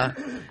 Yeah.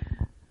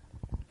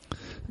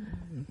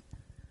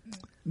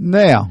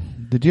 Now,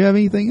 did you have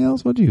anything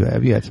else? What did you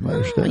have? You had some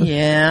other stuff.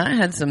 Yeah, I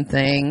had some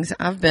things.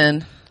 I've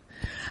been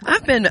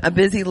a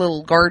busy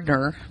little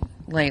gardener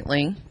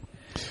lately.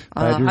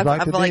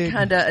 I've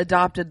kind of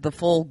adopted the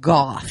full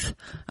goth.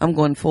 I'm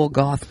going full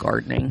goth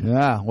gardening.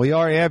 Yeah, we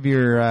already have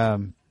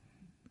your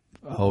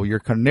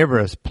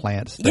carnivorous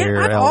plants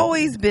there. Yeah, I've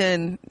always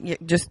been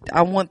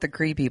I want the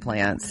creepy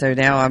plants. So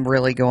now I'm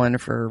really going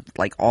for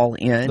like all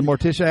in. The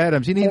Morticia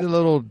Adams. You need a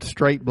little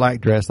straight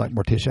black dress like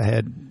Morticia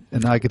had.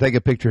 And I could take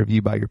a picture of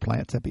you by your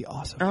plants. That'd be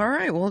awesome. All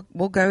right,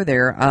 we'll go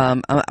there.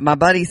 My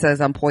buddy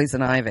says I'm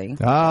poison ivy.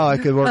 Oh,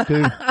 that could work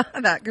too.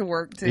 That could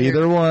work too.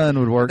 Either one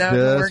would work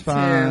just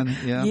fine.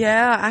 Yeah.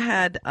 Yeah, I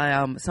had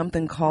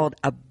something called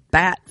a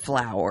bat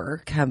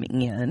flower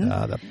coming in.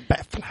 The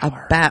bat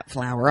flower. A bat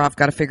flower. I've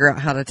got to figure out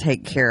how to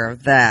take care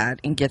of that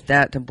and get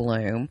that to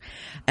bloom.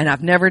 And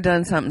I've never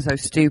done something so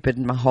stupid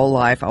in my whole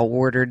life. I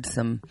ordered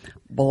some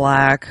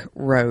black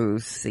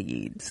rose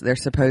seeds. They're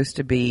supposed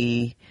to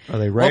be. Are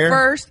they rare? Well,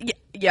 first,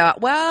 Yeah,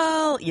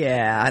 well,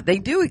 yeah, they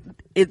do.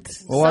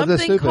 It's Well, why is that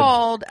something stupid?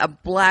 called a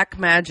black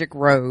magic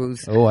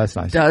rose. Oh, that's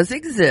nice. Does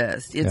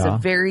exist. It's Yeah. a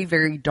very,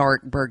 very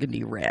dark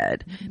burgundy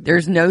red.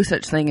 There's no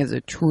such thing as a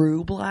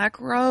true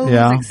black rose,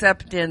 Yeah.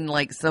 except in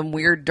like some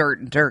weird dirt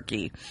in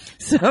Turkey.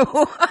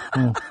 So,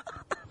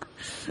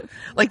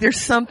 like,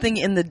 there's something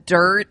in the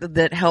dirt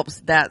that helps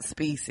that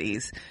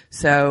species.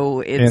 So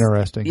it's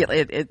Interesting.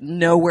 It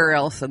nowhere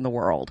else in the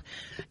world,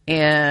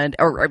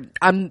 or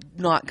I'm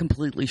not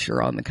completely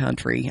sure on the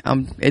country.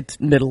 It's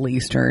Middle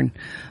Eastern,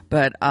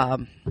 but So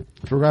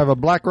we're gonna have a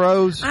black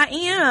rose. I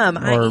am.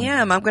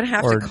 I'm going to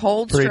have to or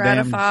cold pretty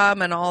stratify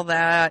them and all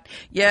that.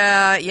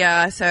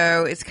 Yeah.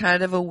 So it's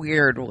kind of a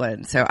weird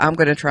one. So I'm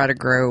going to try to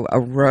grow a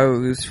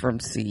rose from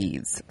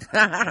seeds.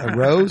 A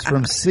rose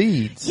from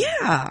seeds.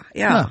 Yeah.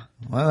 Huh.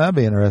 Well, that'd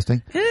be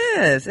interesting.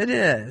 It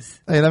is.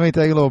 Hey, let me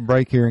take a little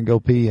break here and go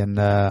pee, and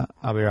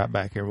I'll be right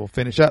back here. We'll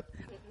finish up.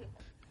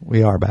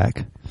 We are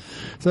back.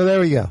 So there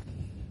we go.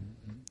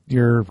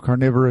 Your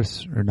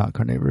carnivorous, or not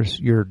carnivorous,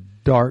 your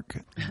dark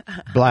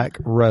black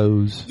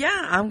rose. Yeah,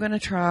 I'm going to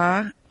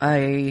try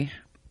a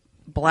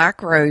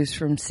black rose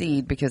from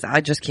seed because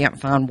I just can't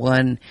find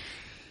one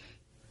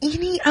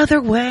any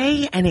other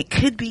way, and it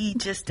could be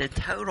just a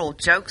total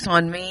joke's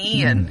on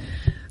me, and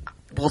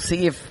we'll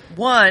see if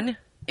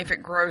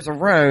it grows a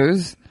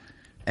rose,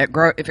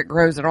 if it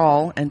grows at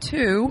all, and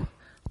two,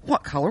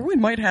 what color we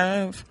might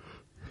have.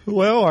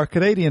 Well, our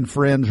Canadian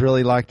friends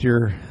really liked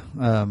your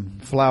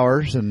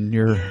flowers and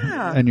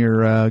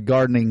your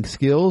gardening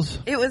skills.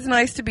 It was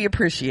nice to be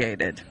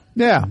appreciated.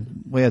 Yeah,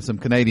 we had some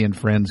Canadian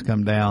friends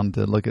come down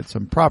to look at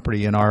some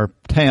property in our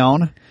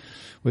town,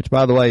 which,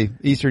 by the way,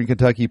 Eastern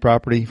Kentucky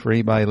property, for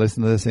anybody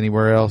listening to this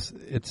anywhere else,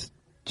 it's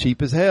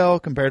cheap as hell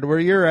compared to where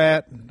you're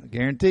at. I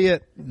guarantee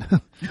it.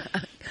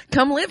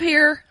 Come live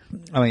here.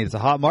 I mean, it's a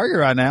hot market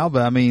right now,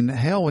 but I mean,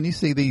 hell, when you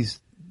see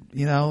these,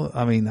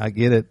 I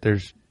get it.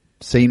 There's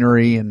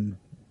scenery and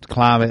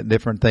climate and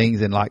different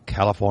things in like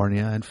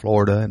California and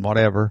Florida and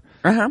whatever.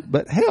 Uh-huh.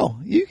 But hell,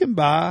 you can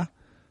buy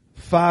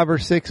 5 or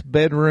 6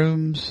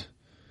 bedrooms,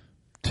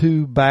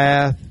 2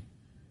 bath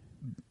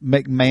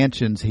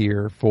McMansions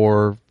here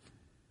for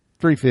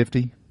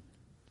 $350,000,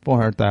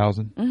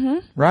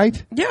 $400,000.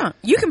 Right? Yeah,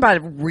 you can buy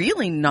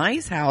really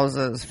nice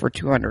houses for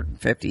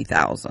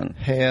 $250,000.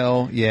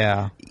 Hell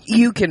yeah.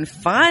 You can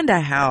find a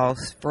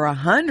house for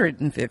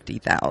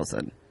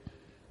 $150,000.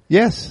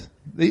 Yes.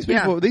 These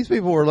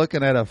people were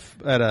looking at a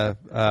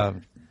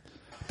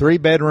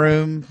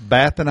 3-bedroom,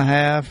 bath and a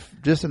half,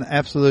 just an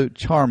absolute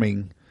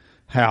charming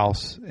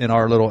house in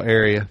our little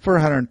area for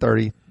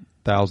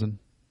 $130,000.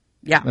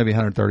 Yeah. Maybe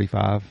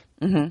 $135,000.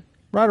 Mm-hmm.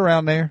 Right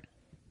around there.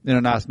 In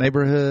a nice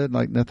neighborhood,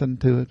 like nothing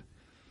to it.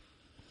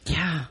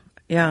 Yeah.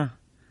 Yeah.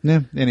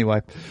 Yeah,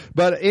 anyway.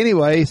 But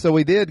anyway, so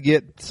we did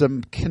get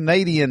some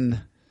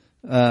Canadian,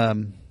 I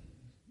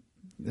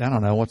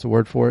don't know, what's the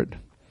word for it?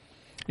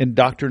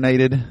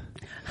 Indoctrinated.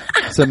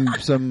 Some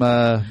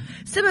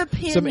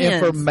opinions. some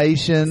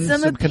information.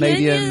 Some opinions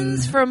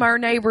Canadian from our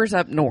neighbors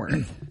up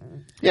north.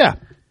 Yeah.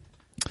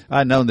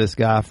 I'd known this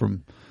guy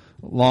from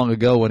long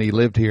ago when he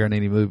lived here, and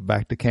then he moved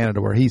back to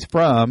Canada where he's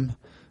from.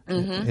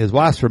 Mm-hmm. His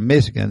wife's from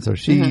Michigan, so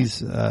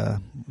she's a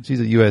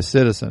U.S.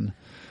 citizen.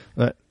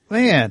 But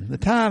man, the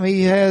time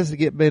he has to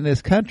get in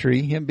this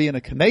country, him being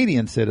a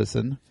Canadian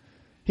citizen,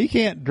 he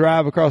can't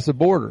drive across the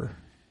border,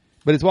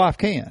 but his wife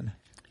can.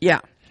 Yeah.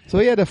 So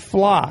he had to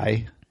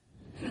fly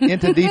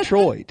into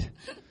Detroit.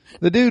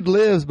 The dude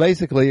lives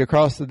basically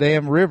across the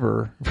damn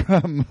river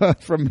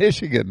from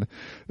Michigan.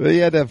 He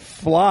had to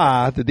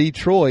fly to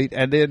Detroit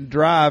and then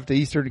drive to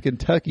Eastern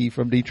Kentucky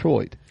from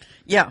Detroit.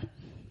 Yeah.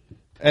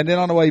 And then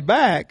on the way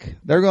back,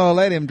 they're going to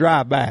let him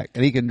drive back,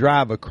 and he can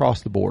drive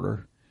across the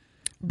border.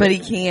 But he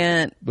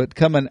can't. But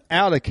coming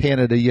out of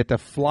Canada, you have to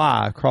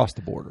fly across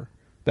the border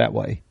that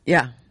way.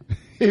 Yeah.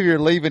 If you're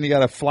leaving, you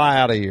got to fly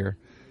out of here.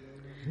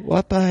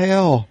 What the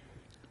hell?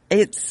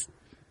 It's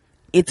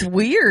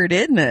weird,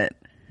 isn't it?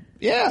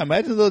 Yeah,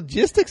 imagine the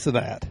logistics of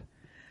that.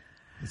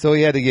 So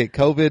he had to get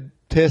COVID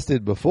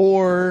tested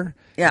before.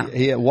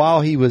 Yeah.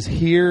 While he was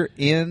here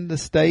in the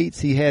States,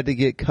 he had to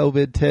get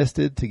COVID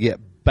tested to get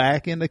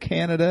back into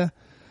Canada.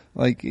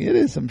 Like, it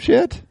is some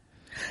shit.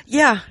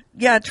 Yeah.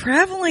 Yeah.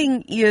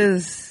 Traveling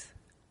is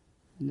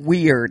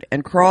weird,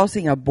 and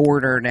crossing a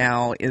border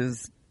now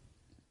is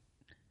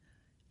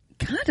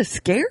kind of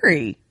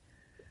scary.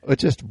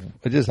 It's just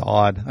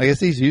odd. I guess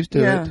he's used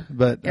to it,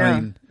 but I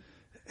mean,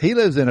 he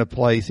lives in a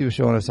place. He was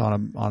showing us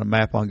on a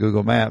map on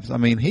Google Maps. I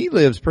mean, he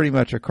lives pretty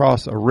much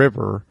across a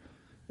river.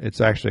 It's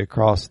actually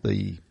across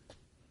the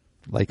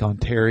Lake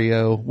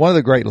Ontario, one of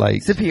the Great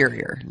Lakes,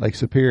 Lake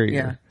Superior.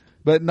 Yeah,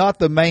 but not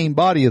the main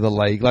body of the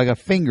lake, like a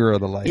finger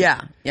of the lake.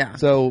 Yeah, yeah.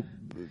 So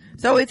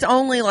it's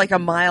only like a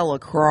mile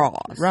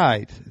across,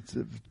 right?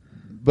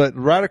 But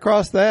right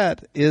across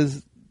that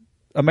is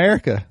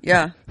America.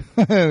 Yeah.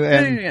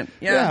 And,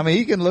 yeah, I mean,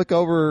 he can look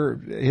over.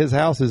 His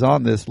house is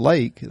on this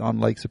lake, on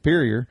Lake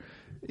Superior.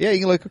 Yeah, you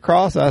can look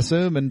across, I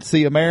assume, and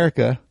see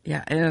America.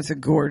 Yeah, and it's a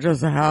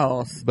gorgeous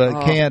house.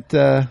 But you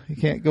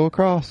can't go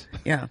across.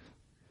 Yeah.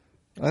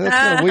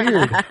 That's so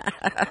weird.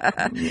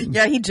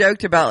 Yeah, he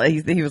joked about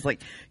he was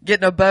like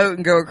getting a boat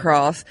and go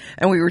across,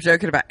 and we were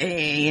joking about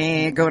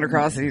going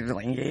across. And he was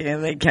like, "Yeah,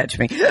 they'd catch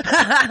me."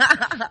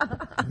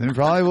 They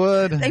probably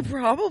would. They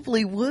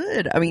probably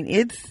would. I mean,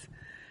 it's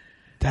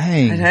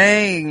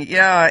Dang.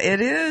 Yeah,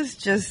 it is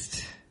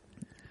just.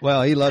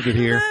 Well, he loved it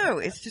here. No,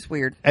 it's just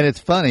weird. And it's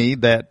funny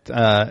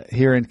that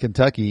here in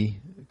Kentucky,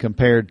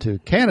 compared to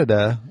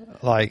Canada,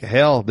 like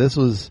hell, this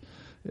was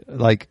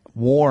like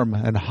warm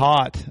and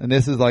hot, and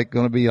this is like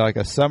going to be like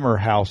a summer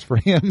house for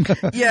him.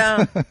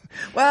 Yeah.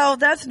 Well,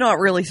 that's not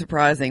really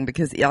surprising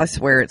because I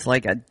swear it's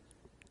like a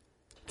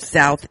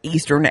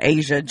Southeastern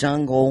Asia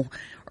jungle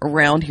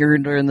around here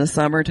during the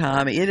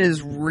summertime. It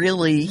is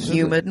really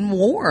humid and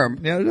warm.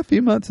 Yeah, there's a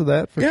few months of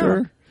that for Yeah.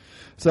 sure.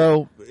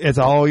 So it's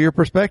all your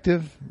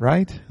perspective,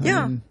 right?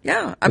 Yeah.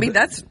 I mean,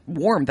 that's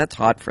warm. That's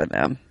hot for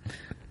them.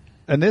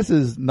 And this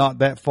is not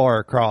that far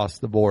across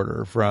the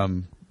border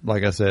from,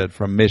 like I said,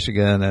 from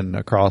Michigan and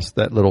across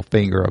that little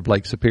finger of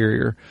Lake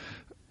Superior.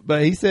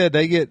 But he said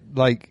they get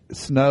like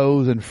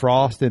snows and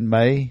frost in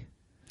May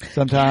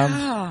sometimes.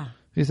 Yeah.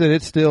 He said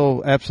it's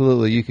still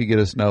absolutely, you could get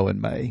a snow in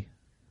May.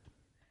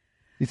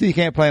 You see, you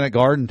can't plant a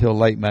garden until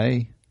late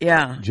May.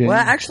 Yeah. June. Well,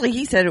 actually,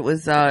 he said it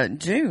was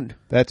June.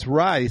 That's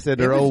right. He said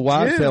their It was old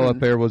wives' tale June. up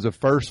there was the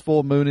first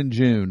full moon in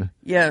June.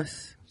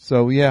 Yes.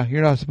 So yeah,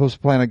 you're not supposed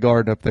to plant a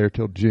garden up there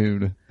till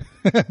June.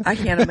 I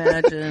can't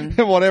imagine.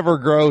 Whatever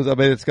grows, I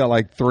bet it's got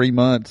like 3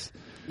 months.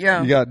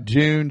 Yeah. You got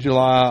June,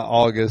 July,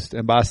 August,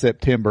 and by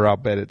September, I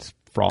bet it's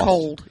frost.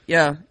 Cold.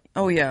 Yeah.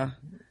 Oh, yeah.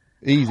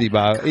 Easy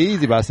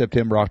by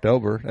September,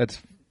 October. That's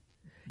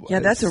Yeah,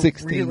 that's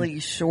 16 a really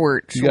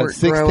short You got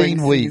 16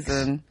 growing weeks.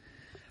 season.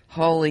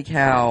 Holy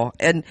cow.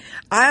 And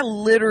I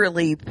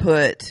literally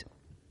put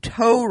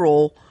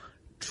total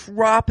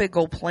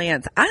tropical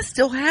plants. I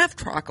still have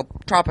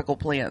tropical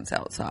plants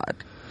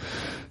outside.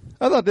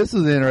 I thought this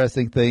was an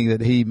interesting thing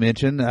that he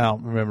mentioned. I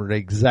don't remember the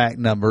exact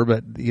number,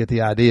 but you get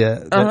the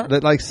idea.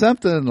 That like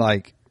something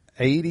like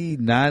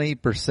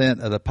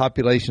 80-90% of the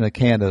population of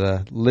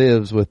Canada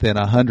lives within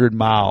 100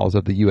 miles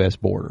of the U.S.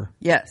 border.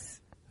 Yes.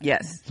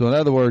 Yes. So in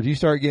other words, you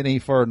start getting any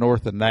further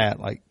north than that,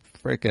 like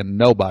freaking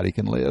nobody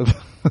can live.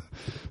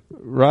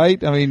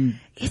 Right? I mean,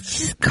 It's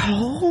just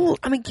cold.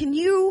 I mean, can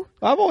you?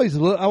 I've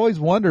always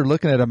wondered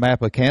looking at a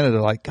map of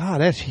Canada, like, God,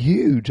 that's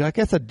huge. Like,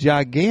 that's a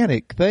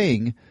gigantic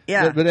thing.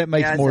 Yeah. But that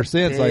makes Yeah, it's more a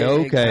sense. Like,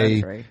 big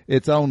okay, country.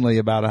 it's only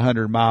about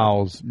 100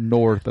 miles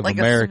north of Like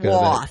America. a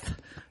swath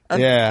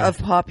Yeah. of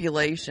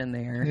population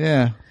there.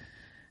 Yeah.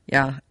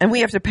 Yeah. And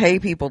we have to pay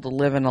people to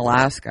live in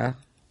Alaska.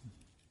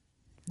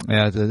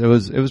 Yeah. It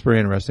was pretty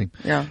interesting.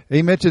 Yeah.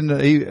 He mentioned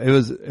it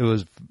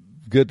was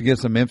good to get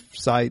some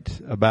insight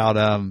about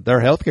their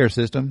healthcare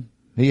system.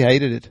 He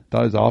hated it.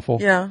 Thought it was awful.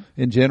 Yeah.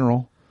 In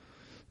general,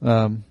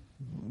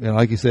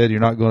 like you said, you're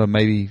not going to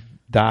maybe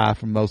die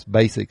from most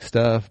basic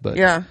stuff, but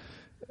Yeah.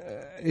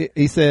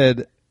 he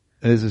said,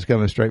 this is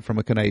coming straight from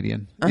a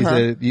Canadian. He Uh-huh.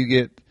 said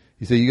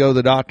you go to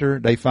the doctor,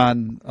 they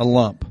find a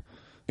lump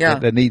Yeah.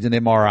 that needs an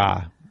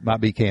MRI,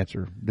 might be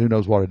cancer. Who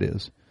knows what it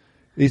is?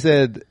 He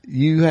said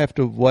you have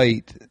to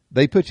wait.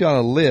 They put you on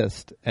a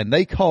list and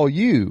they call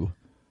you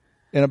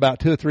in about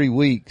 2 or 3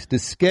 weeks to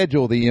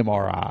schedule the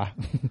MRI.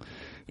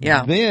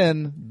 Yeah.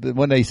 Then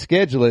when they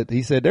schedule it,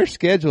 he said they're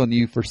scheduling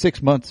you for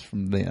 6 months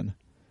from then.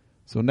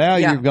 So now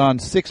Yeah. you've gone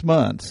 6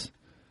 months,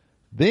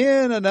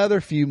 then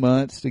another few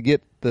months to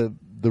get the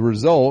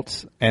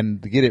results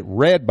and to get it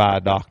read by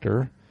a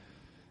doctor.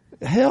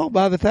 Hell,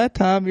 by that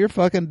time you're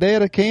fucking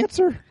dead of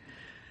cancer,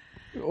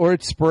 or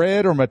it's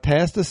spread or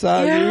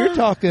metastasized. Yeah. You're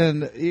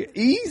talking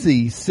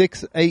easy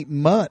 6-8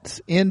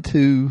 months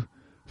into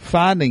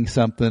finding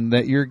something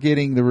that you're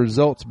getting the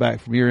results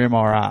back from your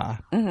MRI.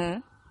 Mm-hmm.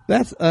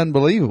 That's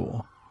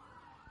unbelievable.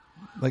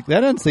 Like,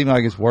 that doesn't seem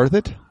like it's worth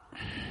it.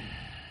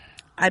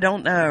 I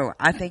don't know.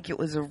 I think it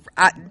was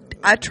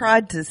I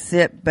tried to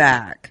sit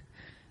back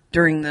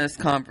during this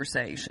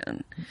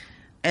conversation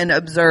and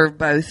observe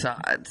both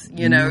sides,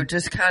 you know,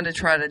 just kind of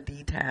try to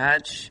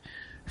detach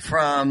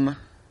from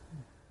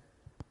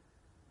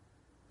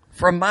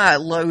my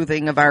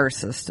loathing of our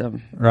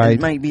system. Right.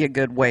 It might be a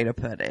good way to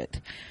put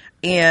it.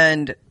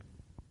 And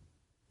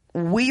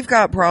we've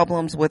got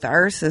problems with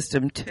our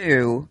system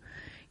too.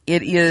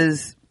 It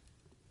is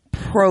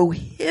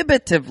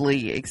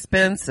prohibitively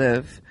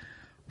expensive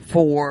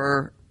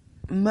for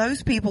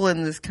most people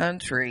in this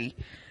country,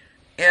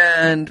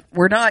 and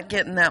we're not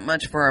getting that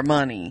much for our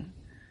money.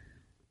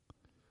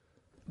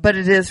 But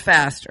it is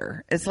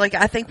faster. It's like,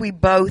 I think we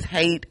both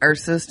hate our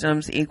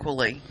systems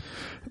equally.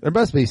 There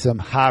must be some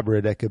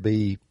hybrid that could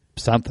be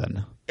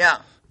something. Yeah.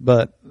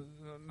 But,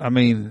 I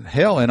mean,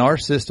 hell, in our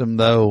system,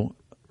 though,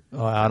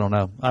 I don't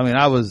know. I mean,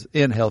 I was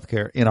in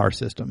healthcare in our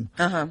system.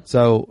 Uh-huh.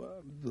 So,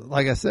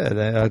 like I said,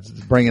 I was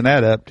bringing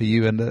that up to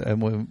you,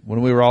 and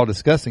when we were all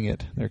discussing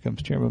it, there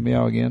comes Chairman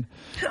Meow again.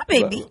 Hi,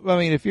 baby. But, I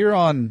mean, if you're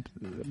on,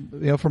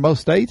 for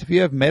most states, if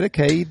you have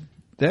Medicaid,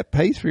 that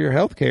pays for your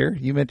health care.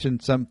 You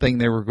mentioned something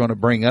they were going to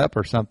bring up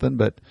or something,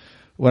 but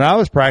when I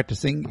was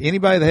practicing,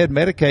 anybody that had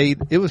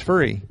Medicaid, it was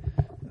free.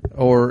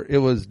 or it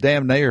was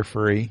damn near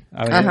free.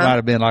 I mean, it might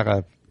have been like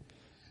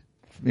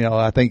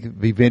I think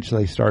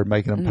eventually started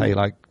making them pay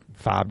like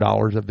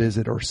 $5 a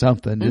visit or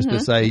something, just to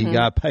say you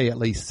got to pay at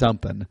least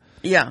something.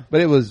 Yeah. But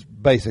it was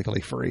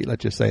basically free.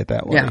 Let's just say it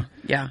that way. Yeah.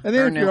 Yeah. And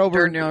then if you're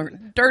over,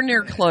 darn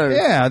near close.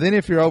 yeah. Then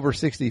if you're over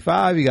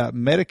 65, you got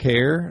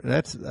Medicare.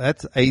 That's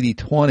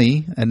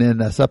 80/20, and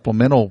then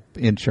supplemental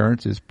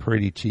insurance is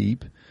pretty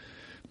cheap.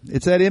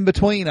 It's that in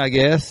between, I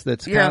guess.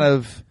 That's kind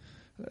of,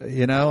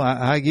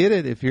 I get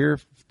it. If you're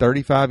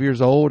 35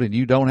 years old and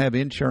you don't have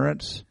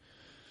insurance,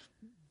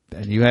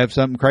 and you have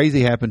something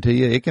crazy happen to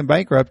you, it can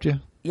bankrupt you.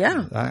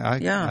 Yeah.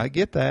 I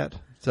get that.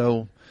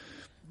 So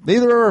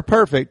neither are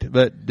perfect,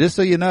 but just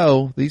so you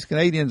know, these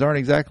Canadians aren't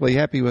exactly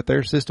happy with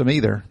their system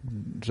either.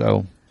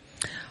 So,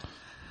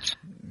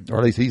 or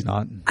at least he's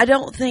not. I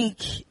don't think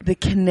the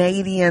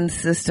Canadian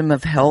system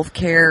of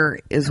healthcare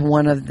is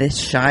one of the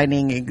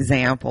shining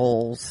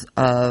examples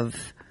of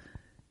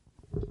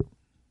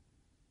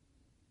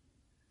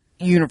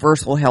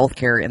universal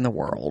healthcare in the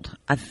world.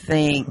 I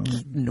think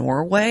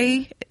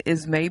Norway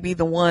is maybe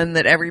the one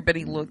that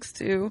everybody looks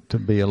to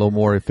be a little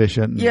more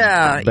efficient,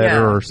 and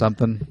better or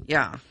something.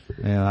 Yeah.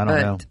 Yeah, I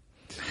don't know.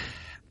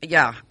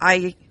 Yeah,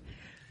 I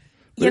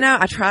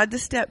tried to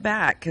step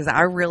back because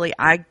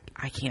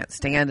I can't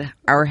stand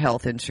our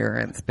health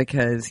insurance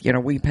because,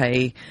 we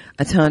pay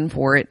a ton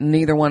for it. And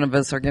neither one of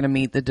us are going to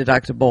meet the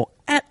deductible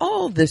at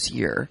all this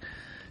year.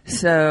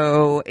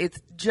 So it's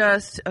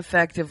just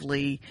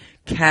effectively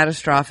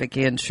catastrophic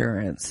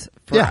insurance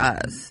for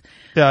us.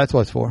 Yeah, that's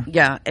what it's for.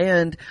 Yeah,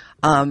 and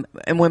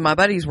when my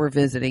buddies were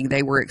visiting,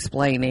 they were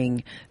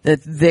explaining that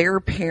their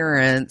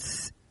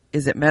parents,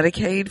 is it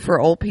Medicaid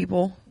for old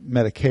people?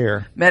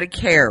 Medicare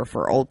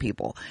for old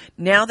people.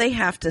 Now they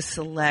have to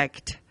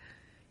select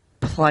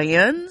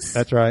plans.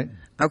 That's right.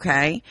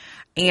 Okay,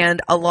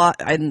 and a lot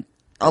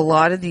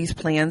of these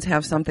plans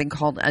have something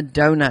called a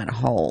donut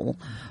hole,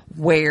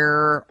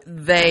 where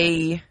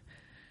they,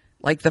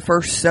 like, the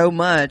first so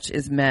much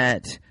is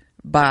met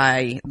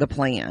by the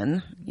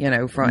plan,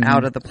 from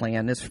out of the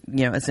plan is,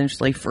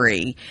 essentially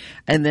free.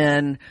 And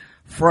then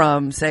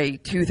from, say,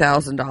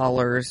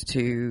 $2,000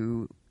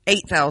 to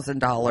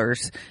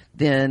 $8,000,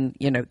 then,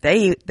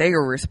 they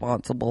are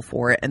responsible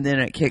for it, and then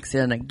it kicks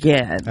in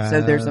again.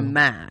 So there's a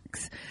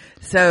max.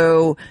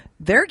 So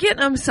they're getting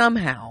them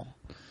somehow.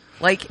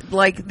 Like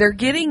they're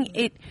getting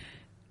it.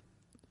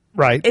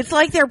 Right. It's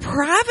like they're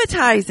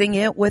privatizing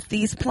it with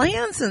these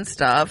plans and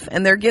stuff,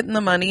 and they're getting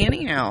the money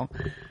anyhow.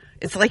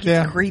 It's like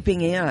it's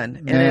creeping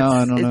in, and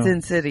it's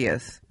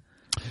insidious.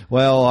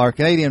 Well, our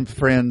Canadian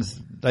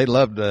friends, they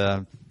loved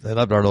our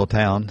little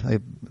town.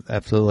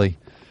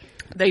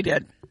 They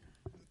did.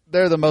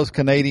 They're the most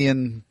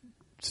Canadian,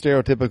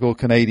 stereotypical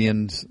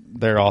Canadians.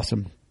 They're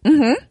awesome.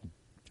 Mm-hmm.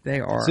 They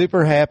are.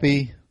 Super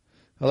happy.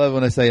 I love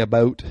when they say a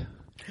boat.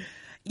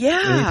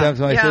 Yeah. Anytime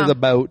somebody says a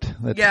boat,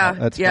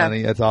 that's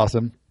funny. That's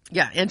awesome.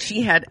 Yeah, and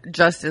she had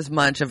just as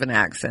much of an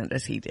accent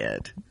as he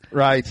did.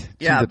 Right.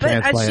 Yeah,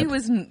 but she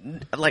was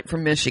like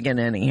from Michigan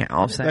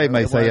anyhow. So they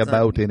may say a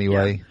boat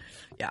anyway.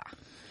 Yeah.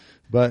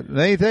 But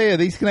they tell you,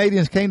 these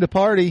Canadians came to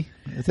party.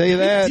 I tell you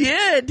that. They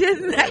did,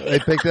 didn't they? They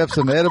picked up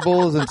some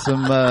edibles and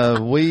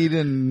some weed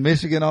in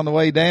Michigan on the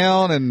way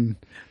down, and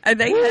they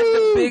had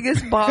the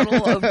biggest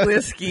bottle of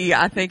whiskey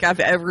I think I've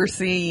ever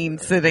seen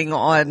sitting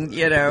on,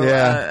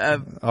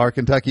 our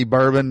Kentucky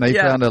bourbon. They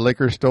found a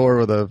liquor store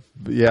with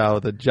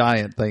a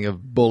giant thing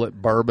of Bullet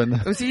bourbon.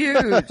 It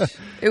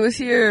was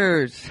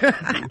huge.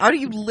 How do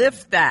you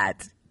lift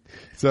that?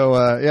 So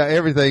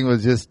everything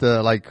was just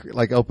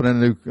like opening a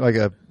new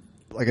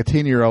like a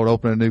 10-year-old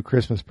opening a new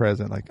Christmas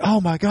present. Like,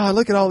 oh my God,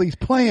 look at all these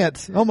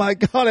plants. Oh my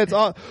God, it's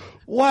all.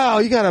 Wow,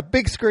 you got a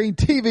big screen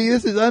TV.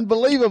 This is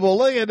unbelievable.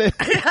 Look at it.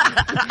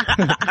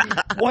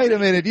 Wait a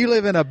minute. You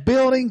live in a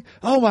building?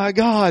 Oh my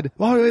God.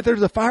 Oh,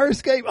 there's a fire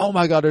escape? Oh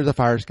my God, there's a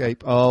fire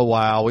escape. Oh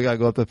wow. We got to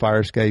go up to the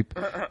fire escape.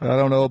 I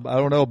don't know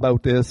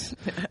about this,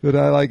 but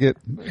I like it.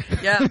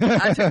 Yeah.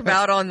 I took them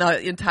out on the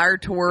entire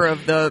tour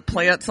of the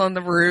plants on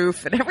the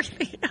roof and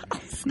everything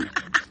else.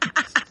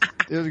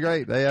 It was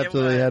great. They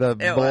absolutely had a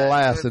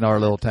blast in our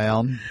little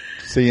town,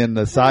 seeing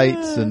the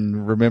sights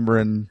and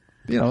remembering,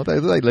 they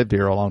lived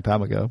here a long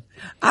time ago.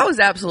 I was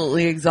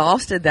absolutely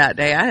exhausted that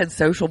day. I had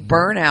social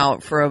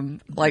burnout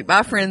from,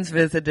 my friends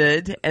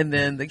visited and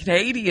then the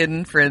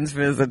Canadian friends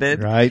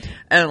visited. Right.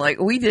 And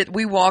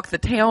we walked the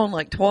town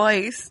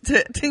twice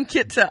to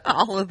get to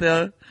all of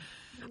the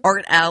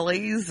art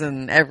alleys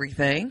and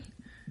everything.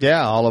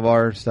 Yeah, all of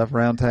our stuff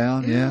around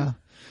town. Yeah.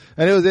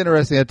 And it was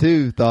interesting. I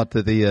too thought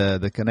that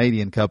the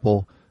Canadian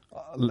couple,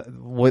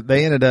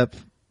 they ended up.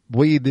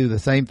 We do the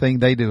same thing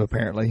they do.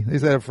 Apparently, they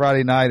said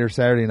Friday night or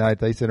Saturday night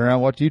they sit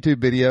around watch YouTube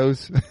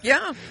videos.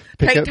 Yeah,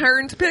 take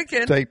turns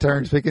picking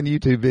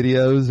YouTube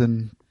videos,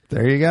 and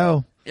there you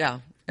go. Yeah,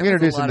 we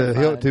introduced them to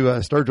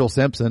Sturgill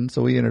Simpson,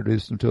 so we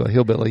introduced them to a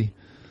hillbilly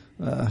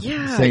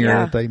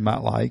singer that they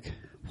might like.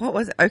 What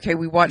was it? Okay,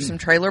 we watched some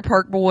Trailer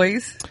Park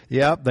Boys.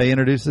 Yep, they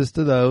introduced us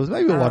to those.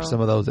 Maybe we'll watch some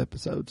of those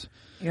episodes.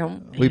 Yeah,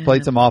 we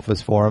played some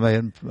Office for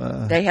them.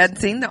 They hadn't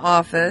seen The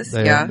Office.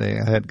 They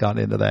hadn't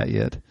gotten into that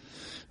yet.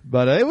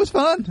 But it was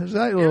fun. It was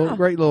a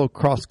great little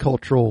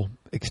cross-cultural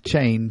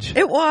exchange.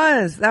 It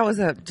was. That was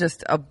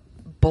just a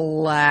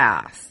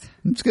blast.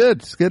 It's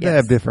good. It's good to Yes.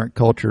 have different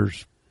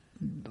cultures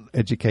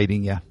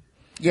educating you.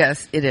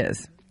 Yes, it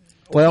is.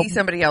 Well, See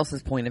somebody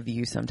else's point of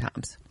view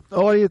sometimes.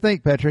 what do you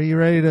think, Petra? You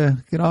ready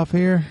to get off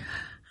here?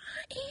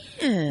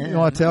 You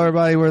want to tell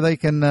everybody where they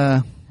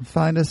can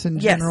find us in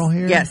general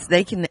here? Yes,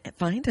 they can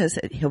find us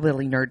at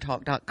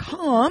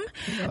hillbillynerdtalk.com.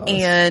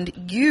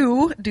 And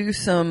you do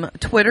some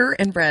Twitter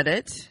and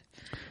Reddit.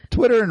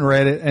 Twitter and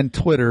Reddit, and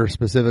Twitter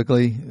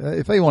specifically.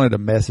 If they wanted to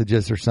message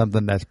us or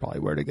something, that's probably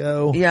where to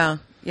go. Yeah,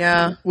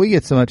 yeah. We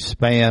get so much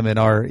spam in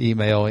our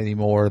email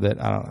anymore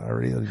that I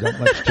really don't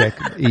much check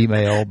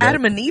email. But,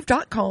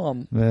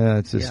 AdamandEve.com.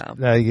 it's just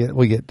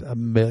we get a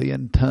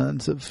million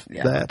tons of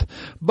that.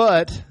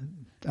 But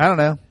I don't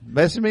know.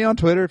 Message me on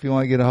Twitter if you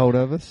want to get a hold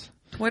of us.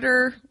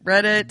 Twitter,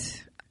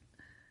 Reddit.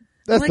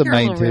 That's I like the our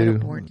main little two.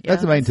 Reddit board. Yeah,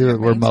 That's the main two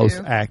that we're main most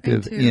two.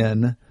 active Main two.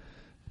 in.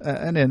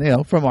 And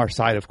then, from our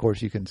site, of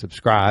course, you can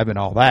subscribe and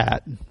all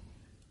that.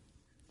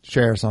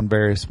 Share us on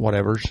various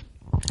whatevers.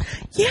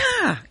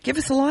 Yeah, give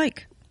us a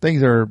like.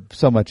 Things are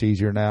so much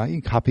easier now. You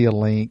can copy a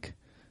link.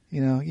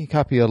 You can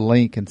copy a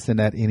link and send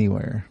that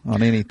anywhere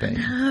on anything.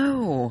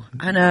 Oh,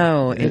 I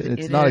know.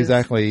 It's it not is.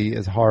 exactly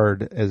as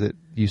hard as it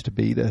used to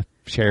be to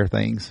share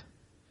things.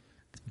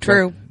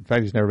 True. In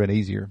fact, it's never been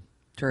easier.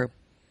 True.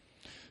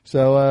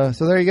 So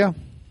there you go.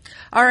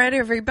 All right,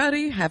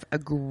 everybody. Have a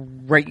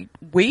great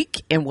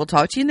week, and we'll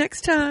talk to you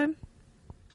next time.